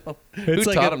 No. Who It's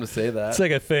like taught them to say that? It's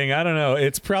like a thing. I don't know.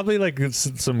 It's probably like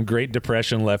some Great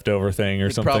Depression leftover thing or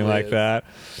It something probably like is. that.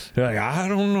 They're like, I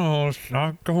don't know. It's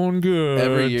not going good.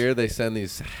 Every year they send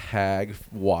these hag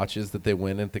watches that they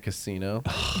win at the casino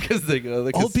because they go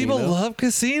to the Old casino. people love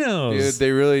casinos. Dude,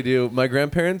 they really do. My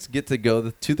grandparents get to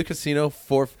go to the casino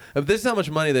for. This is how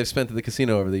much money they've spent at the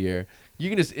casino over the year. You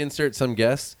can just insert some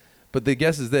guess, but the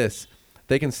guess is this: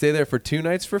 they can stay there for 2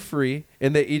 nights for free,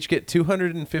 and they each get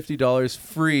 $250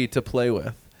 free to play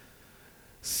with.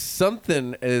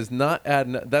 Something is not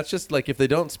adding up. That's just like if they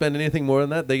don't spend anything more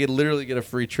than that, they could literally get a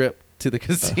free trip to the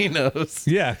casinos.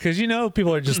 Yeah, because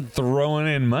people are just throwing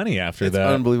in money after It's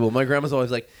that. unbelievable. My grandma's always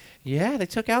like, yeah, they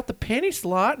took out the penny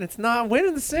slot and it's not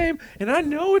winning the same. And I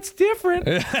know it's different.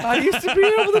 I used to be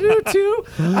able to do it too.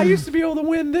 I used to be able to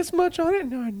win this much on it.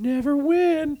 Now I never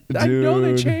win. I know they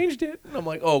Dude. changed it. And I'm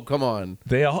like, oh, come on.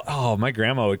 My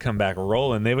grandma would come back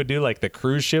rolling. They would do like the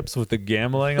cruise ships with the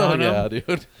gambling Oh, on yeah, them.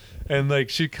 dude. And like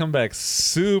she'd come back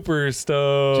super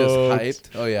stoked. Just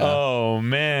hyped. Oh, yeah. Oh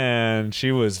man,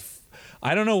 she was.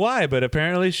 I don't know why, but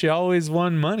apparently she always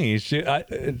won money.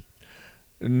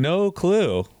 No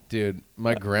clue. Dude,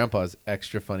 my grandpa's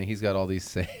extra funny. He's got all these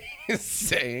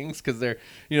sayings because they're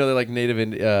like Native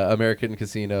American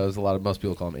casinos. Most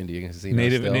people call them Indian casinos.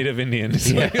 Native Indian.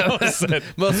 is what you almost said.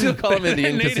 Most people call them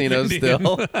Indian Native casinos Indian.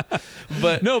 still.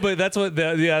 But No, but that's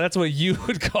what you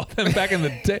would call them back in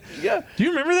the day. yeah. Do you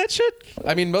remember that shit?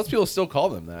 I mean, most people still call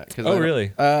them that. Oh,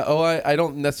 really? I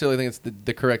don't necessarily think it's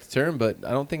the correct term, but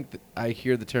I don't think I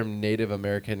hear the term Native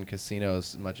American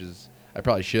casinos as much as I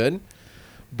probably should.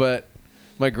 But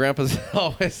my grandpa's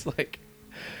always like,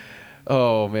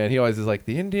 oh, man, he always is like,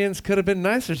 the Indians could have been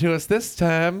nicer to us this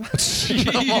time.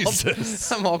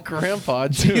 Jesus. I'm all grandpa.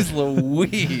 Jeez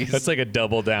Louise. That's like a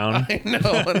double down. I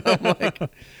know. And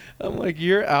I'm like,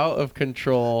 you're out of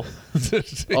control.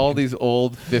 All these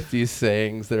old 50s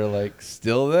sayings that are like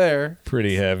still there.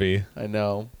 Pretty heavy. I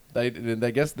know. I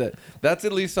guess that's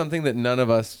at least something that none of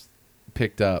us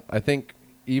picked up. I think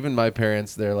even my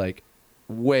parents, they're like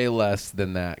way less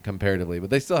than that comparatively, but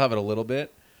they still have it a little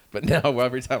bit. But now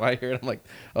every time I hear it, I'm like,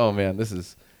 oh man, this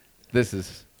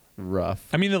is rough.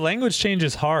 I mean, the language change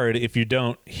is hard if you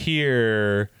don't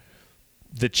hear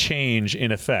the change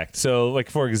in effect. So, like,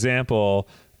 for example,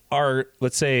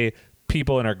 let's say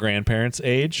people in our grandparents'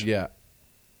 age, Yeah.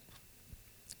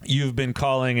 you've been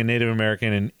calling a Native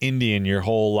American an Indian your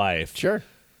whole life. Sure.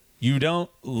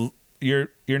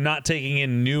 You're not taking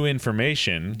in new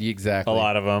information. Exactly. A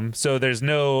lot of them. So there's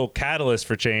no catalyst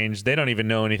for change. They don't even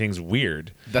know anything's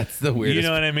weird. That's the weirdest. You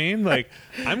know what I mean? Like,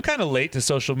 I'm kind of late to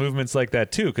social movements like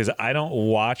that too, because I don't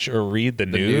watch or read the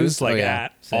news news? like Oh, yeah.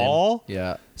 at Same. all.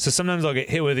 Yeah. So sometimes I'll get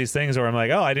hit with these things where I'm like,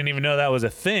 oh, I didn't even know that was a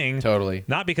thing. Totally.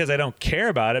 Not because I don't care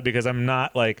about it, because I'm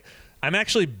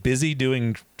actually busy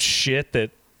doing shit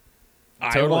that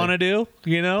I Totally. want to do,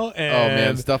 And Oh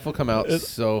man, stuff will come out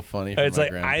so funny. From it's my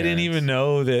like, I didn't grandparents. even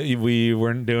know that we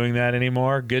weren't doing that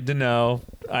anymore. Good to know.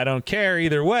 I don't care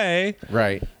either way.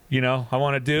 Right. I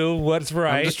want to do what's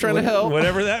right. just trying to help.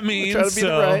 Whatever that means. Try to be the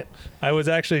So right. I was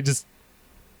actually just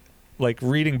like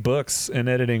reading books and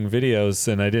editing videos,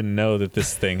 and I didn't know that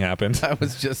this thing happened. I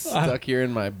was just stuck here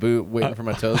in my boot, waiting for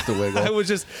my toes to wiggle. I was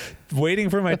just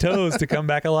waiting for my toes to come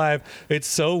back alive. It's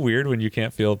so weird when you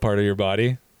can't feel part of your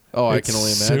body. Oh, I It's can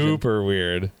only imagine. super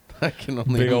weird. I can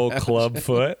only Big old imagine. club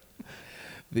foot.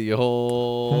 The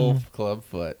whole club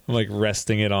foot. I'm like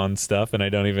resting it on stuff, and I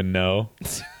don't even know.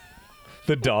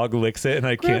 The dog licks it, and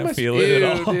I can't Grandma's- feel it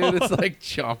at Ew, all. dude, it's like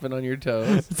chomping on your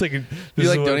toes. It's like You this is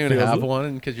like what don't it even feels have like.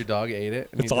 one because your dog ate it.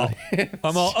 And It's you all.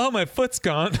 I'm all. Oh, my foot's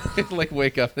gone. like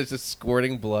wake up, there's just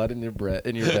squirting blood in your bed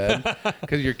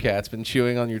because your cat's been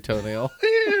chewing on your toenail.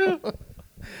 Ew.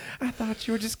 I thought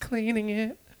you were just cleaning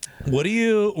it. What do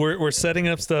you? We're setting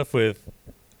up stuff with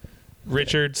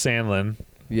Richard Sandlin,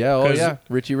 Yeah, oh 'Cause yeah,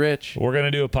 Richie Rich We're going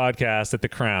to do a podcast at the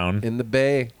Crown. in the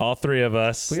Bay. All three of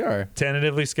us. We are.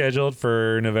 Tentatively scheduled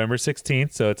for November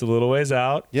 16th, so it's a little ways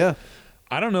out. Yeah.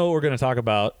 I don't know what we're going to talk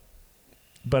about,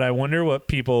 but I wonder what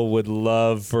people would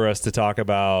love for us to talk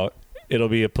about. It'll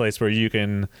be a place where you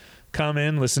can come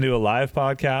in, listen to a live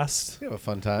podcast. We have a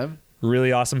fun time.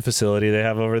 Really awesome facility they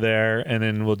have over there, and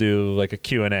then we'll do like a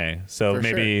Q&A. So For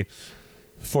maybe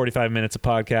 45 minutes of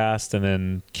podcast and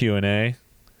then Q&A.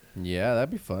 Yeah, that'd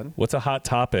be fun. What's a hot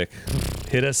topic?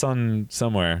 Hit us on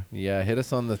somewhere. Yeah, hit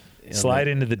us on the Slide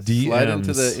into the DMs. Slide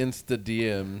into the Insta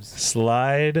DMs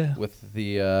Slide with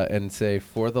the and say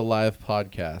for the live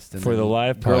podcast. And for the then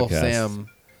live Girl podcast. Sam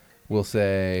will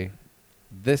say,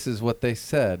 "This is what they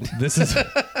said." This is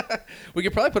We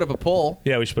could probably put up a poll.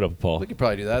 yeah. We should put up a poll. We could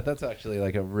probably do that. That's actually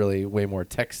like a really way more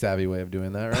tech savvy way of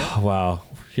doing that, right? Oh, wow,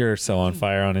 you're so on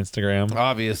fire on Instagram.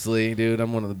 Obviously, dude,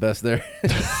 I'm one of the best there.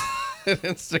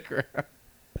 Instagram.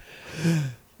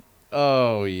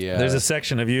 Oh yeah. There's a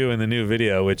section of you in the new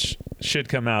video which should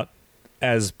come out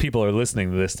as people are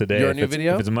listening to this today. Your If new it's-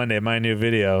 Video? If it's Monday, my new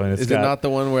video, and it's Is it not the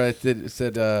one where I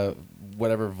said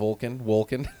whatever Vulcan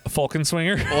Falcon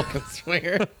Swinger. Vulcan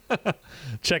Swinger?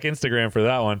 Check Instagram for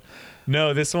that one.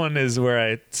 No, this one is where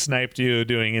I sniped you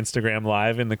doing Instagram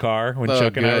live in the car when Oh,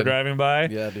 Chuck and I were good. driving by.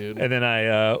 Yeah, dude. And then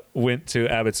I went to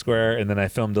Abbott Square, and then I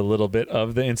filmed a little bit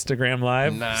of the Instagram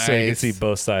live, so you can Nice. see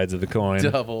both sides of the coin.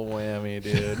 Double whammy,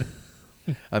 dude.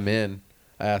 I'm in.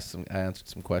 I answered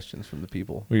some questions from the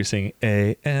people. Where you're saying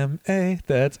AMA,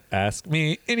 that's Ask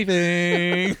Me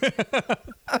Anything.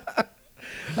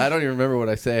 I don't even remember what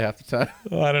I say half the time.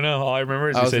 I don't know. All I remember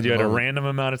is I you was said in you the had a moment. random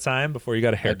amount of time before you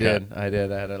got a I haircut. did.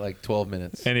 I had like 12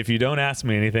 minutes. And if you don't ask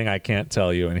me anything, I can't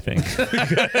tell you anything.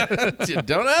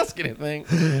 Don't ask anything.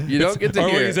 You don't get to or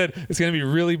hear. what you said, it's going to be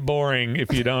really boring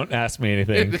if you don't ask me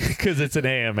anything because it's an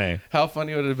AMA. How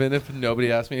funny would it have been if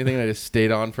nobody asked me anything and I just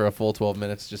stayed on for a full 12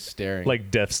 minutes just staring? Like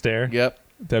death stare. Yep.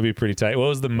 That'd be pretty tight. What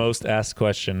was the most asked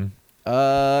question?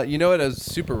 You know what? It was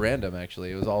super random,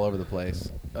 actually. It was all over the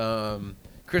place.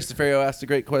 Chris DeFario asked a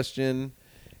great question,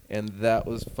 and that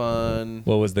was fun.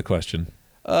 What was the question?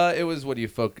 It was what do you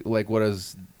what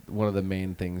is one of the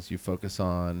main things you focus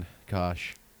on?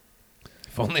 Gosh.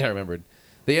 If only I remembered.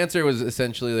 The answer was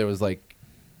essentially there was like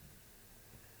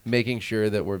making sure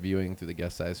that we're viewing through the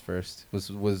guest size first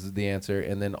was the answer,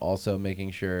 and then also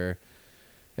making sure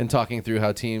and talking through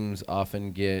how teams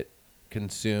often get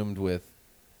consumed with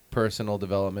personal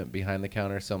development behind the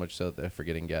counter so much so that they're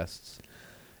forgetting guests.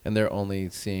 And they're only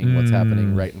seeing what's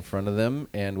happening right in front of them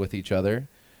and with each other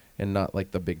and not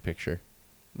like the big picture.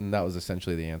 And that was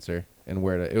essentially the answer. And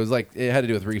it was like it had to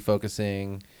do with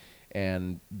refocusing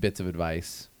and bits of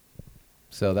advice.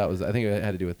 So I think it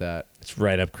had to do with that. It's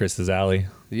right up Chris's alley.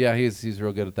 Yeah, he's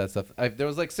real good at that stuff. There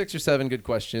was like 6 or 7 good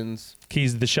questions.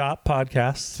 Keys to the Shop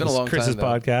podcast. It's been a long Chris's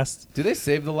time, though. podcast. Do they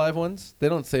save the live ones? They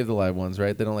don't save the live ones,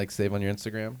 right? They don't like save on your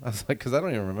Instagram? I was like, because I don't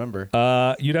even remember.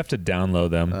 You'd have to download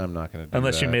them. I'm not going to do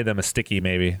Unless that. you made them a sticky,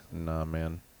 maybe. Nah,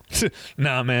 man.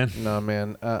 Nah, man. Nah,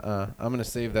 man. I'm going to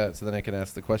save that so then I can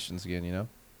ask the questions again, you know?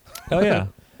 Oh, yeah.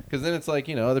 Because then it's like,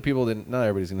 other people not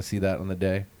everybody's going to see that on the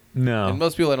day. No. And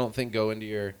most people, I don't think, go into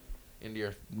your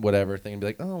whatever thing and be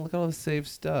like, oh, look at all the saved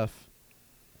stuff.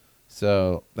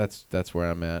 So that's where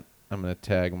I'm at. I'm going to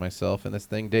tag myself in this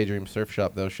thing. Daydream Surf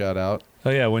Shop, though, shout out. Oh,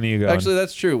 yeah. When are you going? Actually,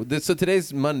 that's true. So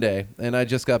today's Monday, and I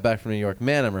just got back from New York.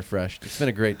 Man, I'm refreshed. It's been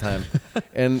a great time.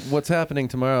 And what's happening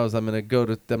tomorrow is I'm going to go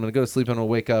to sleep, and I'm going to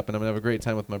wake up, and I'm going to have a great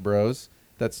time with my bros.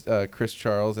 That's Chris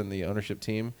Charles and the ownership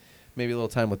team. Maybe a little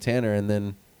time with Tanner, and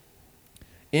then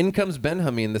in comes Ben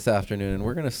Hameen this afternoon, and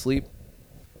we're going to sleep,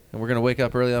 and we're going to wake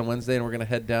up early on Wednesday, and we're going to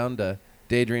head down to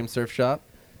Daydream Surf Shop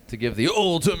to give the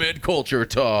ultimate culture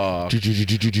talk.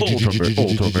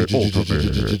 Ultimate.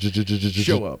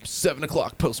 Show up 7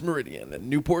 o'clock post meridian at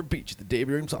Newport Beach at the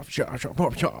Daydream Surf Shop.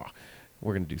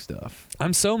 We're going to do stuff.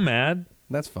 I'm so mad.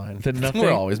 That's fine. That nothing-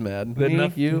 We're always mad. that Me,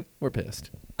 noth- you, we're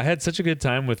pissed. I had such a good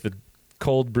time with the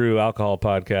Cold Brew Alcohol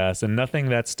podcast, and nothing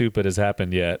that stupid has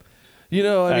happened yet.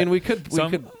 I mean, we could.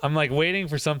 I'm like waiting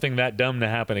for something that dumb to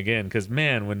happen again, because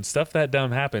man, when stuff that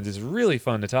dumb happens, it's really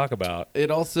fun to talk about.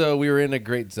 It also, we were in a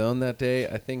great zone that day.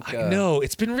 I think. I know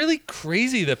it's been really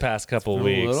crazy the past couple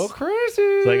weeks. A little crazy.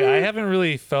 It's like I haven't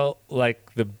really felt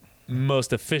like the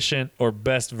most efficient or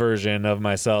best version of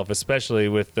myself, especially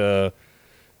with the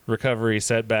recovery,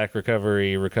 setback,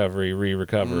 recovery,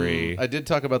 re-recovery. I did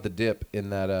talk about the dip in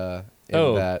that.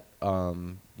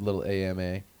 Little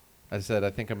AMA. I said I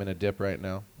think I'm in a dip right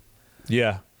now.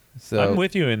 Yeah, So I'm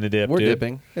with you in the dip. we're dude.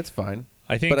 dipping. It's fine.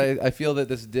 I think, But I feel that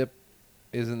this dip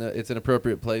it's an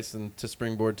appropriate place and to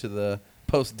springboard to the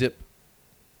post-dip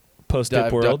post-dip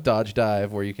dive, world. duck, dodge,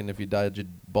 dive, where you can, if you dodge a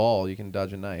ball, you can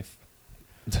dodge a knife.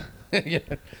 Yeah,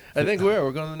 I think we're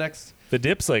going to the next. The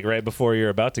dip's like right before you're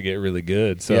about to get really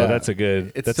good. So Yeah. that's a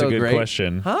good It's that's so a good great.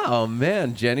 question. Oh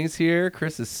man, Jenny's here.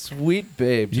 Chris is sweet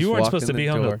babe. You just weren't walked supposed to in be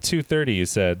the home door. till 2:30, you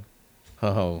said.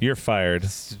 Oh, You're fired.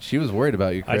 she was worried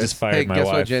about you, Chris. I just fired hey, my guess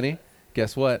what, wife. Jenny?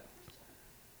 Guess what?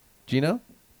 Gino?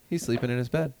 He's sleeping in his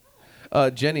bed.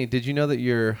 Jenny, did you know that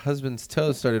your husband's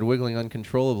toes started wiggling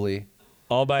uncontrollably?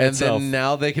 All by And itself. then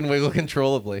now they can wiggle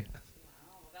controllably.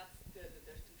 That's good that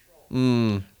there's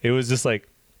control. It was just like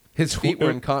His feet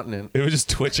were incontinent. it was just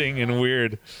twitching and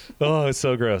weird. Oh, it's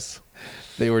so gross.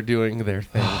 They were doing their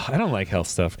thing. I don't like health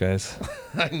stuff, guys.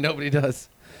 Nobody does.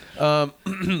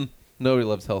 Nobody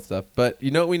loves health stuff. But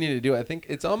you know what we need to do? I think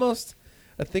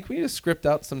we need to script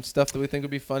out some stuff that we think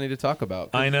would be funny to talk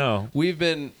about. I know. We've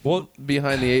been Well-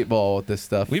 behind the 8 ball with this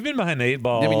stuff. We've been behind the 8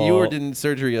 ball. I mean, you were in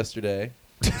surgery yesterday,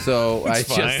 so I It's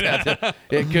just fine. had to.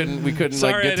 We couldn't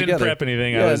Sorry, like get I didn't together. prep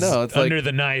anything. Yeah, I was no, it's under like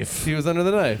the knife. he was under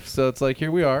the knife. So it's like here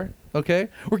we are. Okay,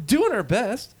 we're doing our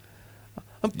best.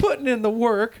 I'm putting in the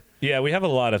work. Yeah, we have a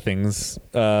lot of things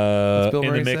Bill in the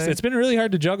Murray mix. say? It's been really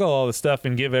hard to juggle all the stuff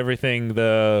and give everything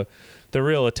the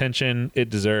real attention it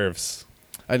deserves.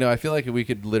 I know. I feel like we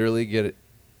could literally get it.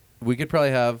 We could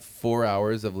probably have 4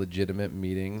 hours of legitimate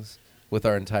meetings with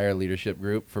our entire leadership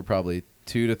group for probably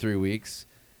 2 to 3 weeks,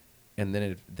 and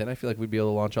then I feel like we'd be able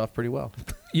to launch off pretty well.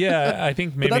 Yeah, I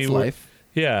think maybe But that's we're- life.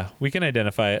 Yeah, we can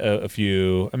identify a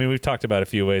few. I mean, we've talked about a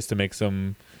few ways to make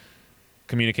some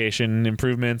communication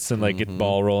improvements and like get the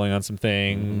ball rolling on some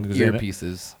things. And-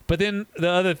 Earpieces. But then the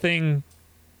other thing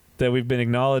that we've been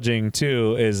acknowledging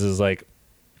too is like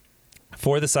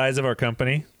for the size of our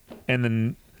company, and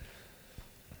then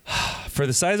for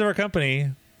the size of our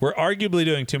company, we're arguably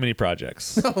doing too many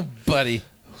projects Oh, buddy.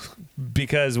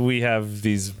 because we have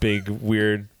these big,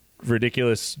 weird,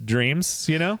 ridiculous dreams,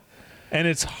 you know? And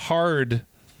it's hard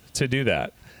to do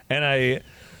that. And I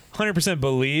 100%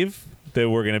 believe that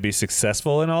we're going to be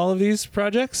successful in all of these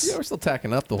projects. Yeah, we're still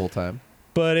tacking up the whole time.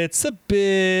 But it's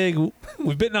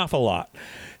we've bitten off a lot.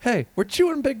 Hey, we're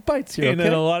chewing big bites here, And okay?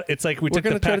 then a lot, it's like we We're took the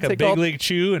gonna try pack to of take Big all- League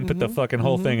Chew and put the fucking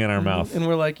whole thing in our mouth. And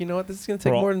we're like, you know what? This is going to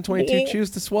take We're all- more than 22 chews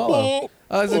to swallow.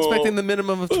 I was expecting the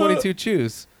minimum of 22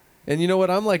 chews. And you know what?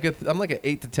 I'm like an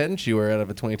 8 to 10 chewer out of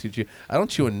a 22 chew. I don't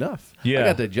chew enough. Yeah. I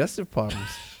got digestive problems.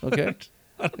 Okay.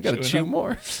 I got to chew enough.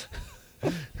 more.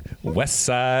 West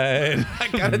Side, I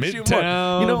got to chew more.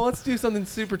 Midtown. You know, let's do something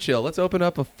super chill. Let's open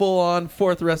up a full-on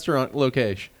 4th restaurant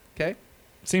location. Okay?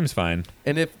 Seems fine.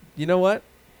 And if, you know what?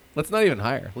 Let's not even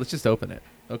hire. Let's just open it.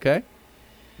 Okay?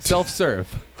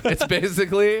 Self-serve. It's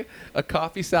basically a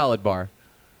coffee salad bar.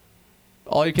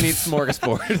 All you can eat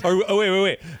smorgasbord.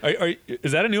 Wait.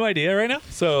 Is that a new idea right now?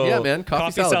 So Yeah, man,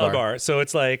 coffee salad bar. So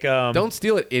it's like Don't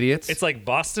steal it, idiots. it's like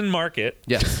Boston Market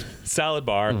yes. salad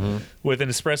bar Mm-hmm. with an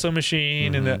espresso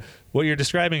machine, and what you're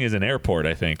describing is an airport,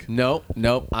 I think. Nope.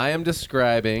 I am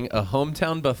describing a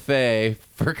hometown buffet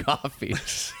for coffee.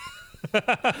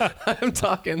 I'm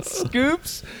talking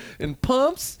scoops and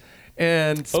pumps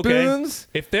and spoons.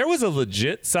 Okay. If there was a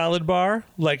legit salad bar,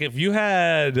 like if you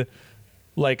had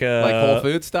like a Like Whole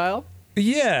Food style?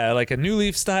 Yeah, like a New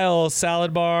Leaf style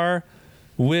salad bar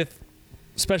with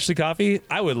specialty coffee,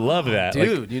 I would love that.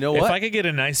 dude, Like, you know if what? I could get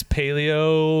a nice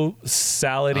paleo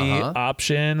salady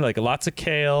option, like lots of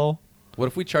kale, What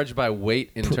if we charge by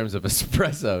weight in terms of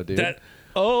espresso, dude?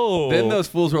 Then those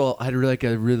fools were all, I'd like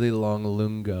a really long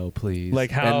lungo, please.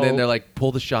 Like how- And then they're like,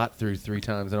 pull the shot through 3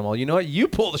 times. And I'm all, you know what? You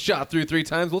pull the shot through 3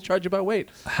 times, we'll charge you by weight.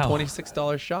 How?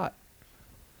 $26 shot.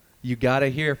 You gotta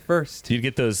hear first. you'd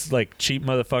get those like cheap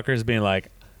motherfuckers being like,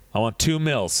 I want 2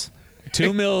 mils,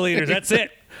 2 milliliters. That's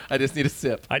it. I just need a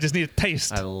sip. I just need a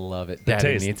taste. I love it. Daddy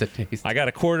taste. needs a taste. I got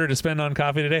a quarter to spend on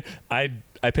coffee today.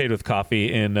 I paid with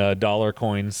coffee in dollar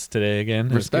coins today again. It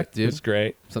was Respect, good. dude. It was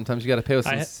great. Sometimes you gotta pay with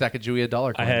some I- Sacagawea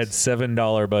dollar I coins. had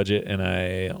 $7 budget and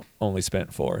I only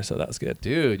spent $4, so that was good.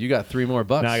 Dude, you got 3 more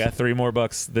bucks. Now I got $3 more.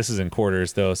 This is in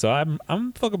quarters though, so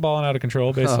I'm fucking balling out of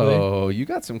control basically. Oh, you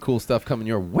got some cool stuff coming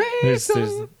your way.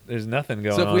 son. There's nothing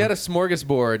going on. So if we had a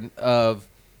smorgasbord of,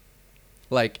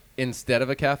 like, instead of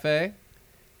a cafe,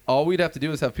 all we'd have to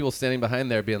do is have people standing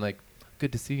behind there being like,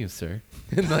 "Good to see you, sir,"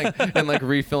 and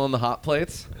refilling the hot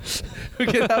plates. We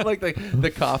could have like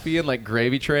the coffee and like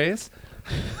gravy trays.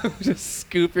 Just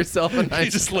scoop yourself a nice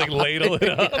You just like ladle it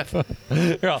up.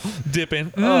 You're all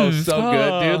dipping. Oh, so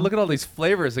good, Oh. dude. Look at all these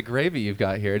flavors of gravy you've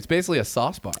got here. It's basically a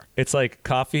sauce bar. It's like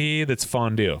coffee that's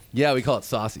fondue. Yeah, we call it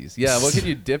saucies. Yeah, what can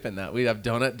you dip in that? We have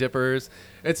donut dippers.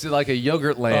 It's like a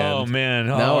yogurt land. Oh man!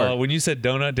 Now we're- When you said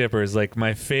donut dippers, like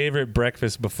my favorite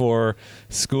breakfast before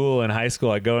school in high school,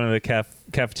 I go into the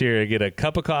cafeteria, get a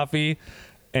cup of coffee,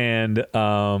 and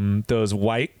those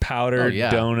white powdered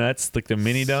donuts, like the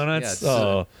mini donuts.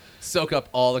 Yeah, soak up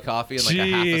all the coffee in like a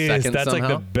half a second. That's somehow.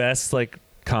 like the best like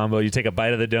combo. You take a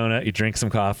bite of the donut, you drink some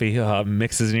coffee, it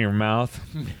mixes in your mouth.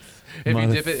 If you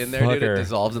dip it in there, dude, it Motherfucker.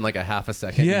 dissolves in like a half a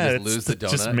second. Yeah, you it's just lose the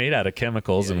donut. just made out of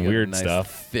chemicals Yeah, and you get a weird nice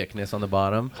stuff. Thickness on the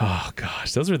bottom. Oh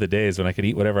gosh, those were the days when I could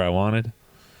eat whatever I wanted.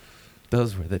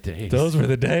 Those were the days. Those were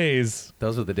the days.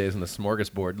 Those were the days when the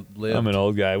smorgasbord lived. I'm an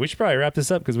old guy. We should probably wrap this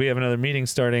up because we have another meeting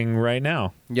starting right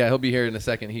now. Yeah, he'll be here in a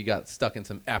second. He got stuck in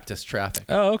some Aptus traffic.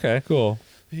 Oh, okay, cool.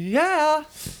 Yeah.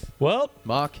 Well,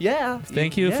 Mock, yeah.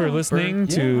 thank you for listening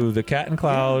to the Cat and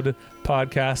Cloud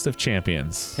podcast of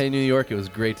champions. Hey, New York, it was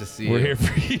great to see you. We're here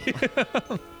for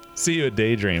you. See you at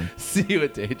Daydream. See you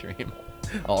at Daydream.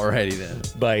 Alrighty then.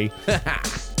 Bye.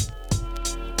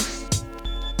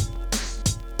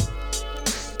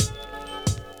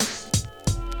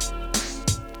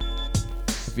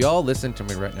 If y'all listen to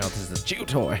me right now, this is a chew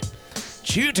toy.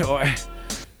 Chew toy.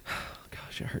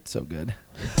 Gosh, it hurts so good.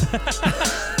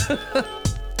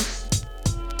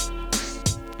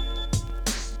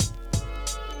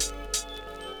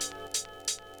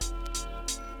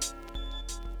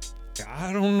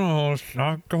 I don't know. It's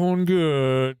not going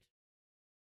good.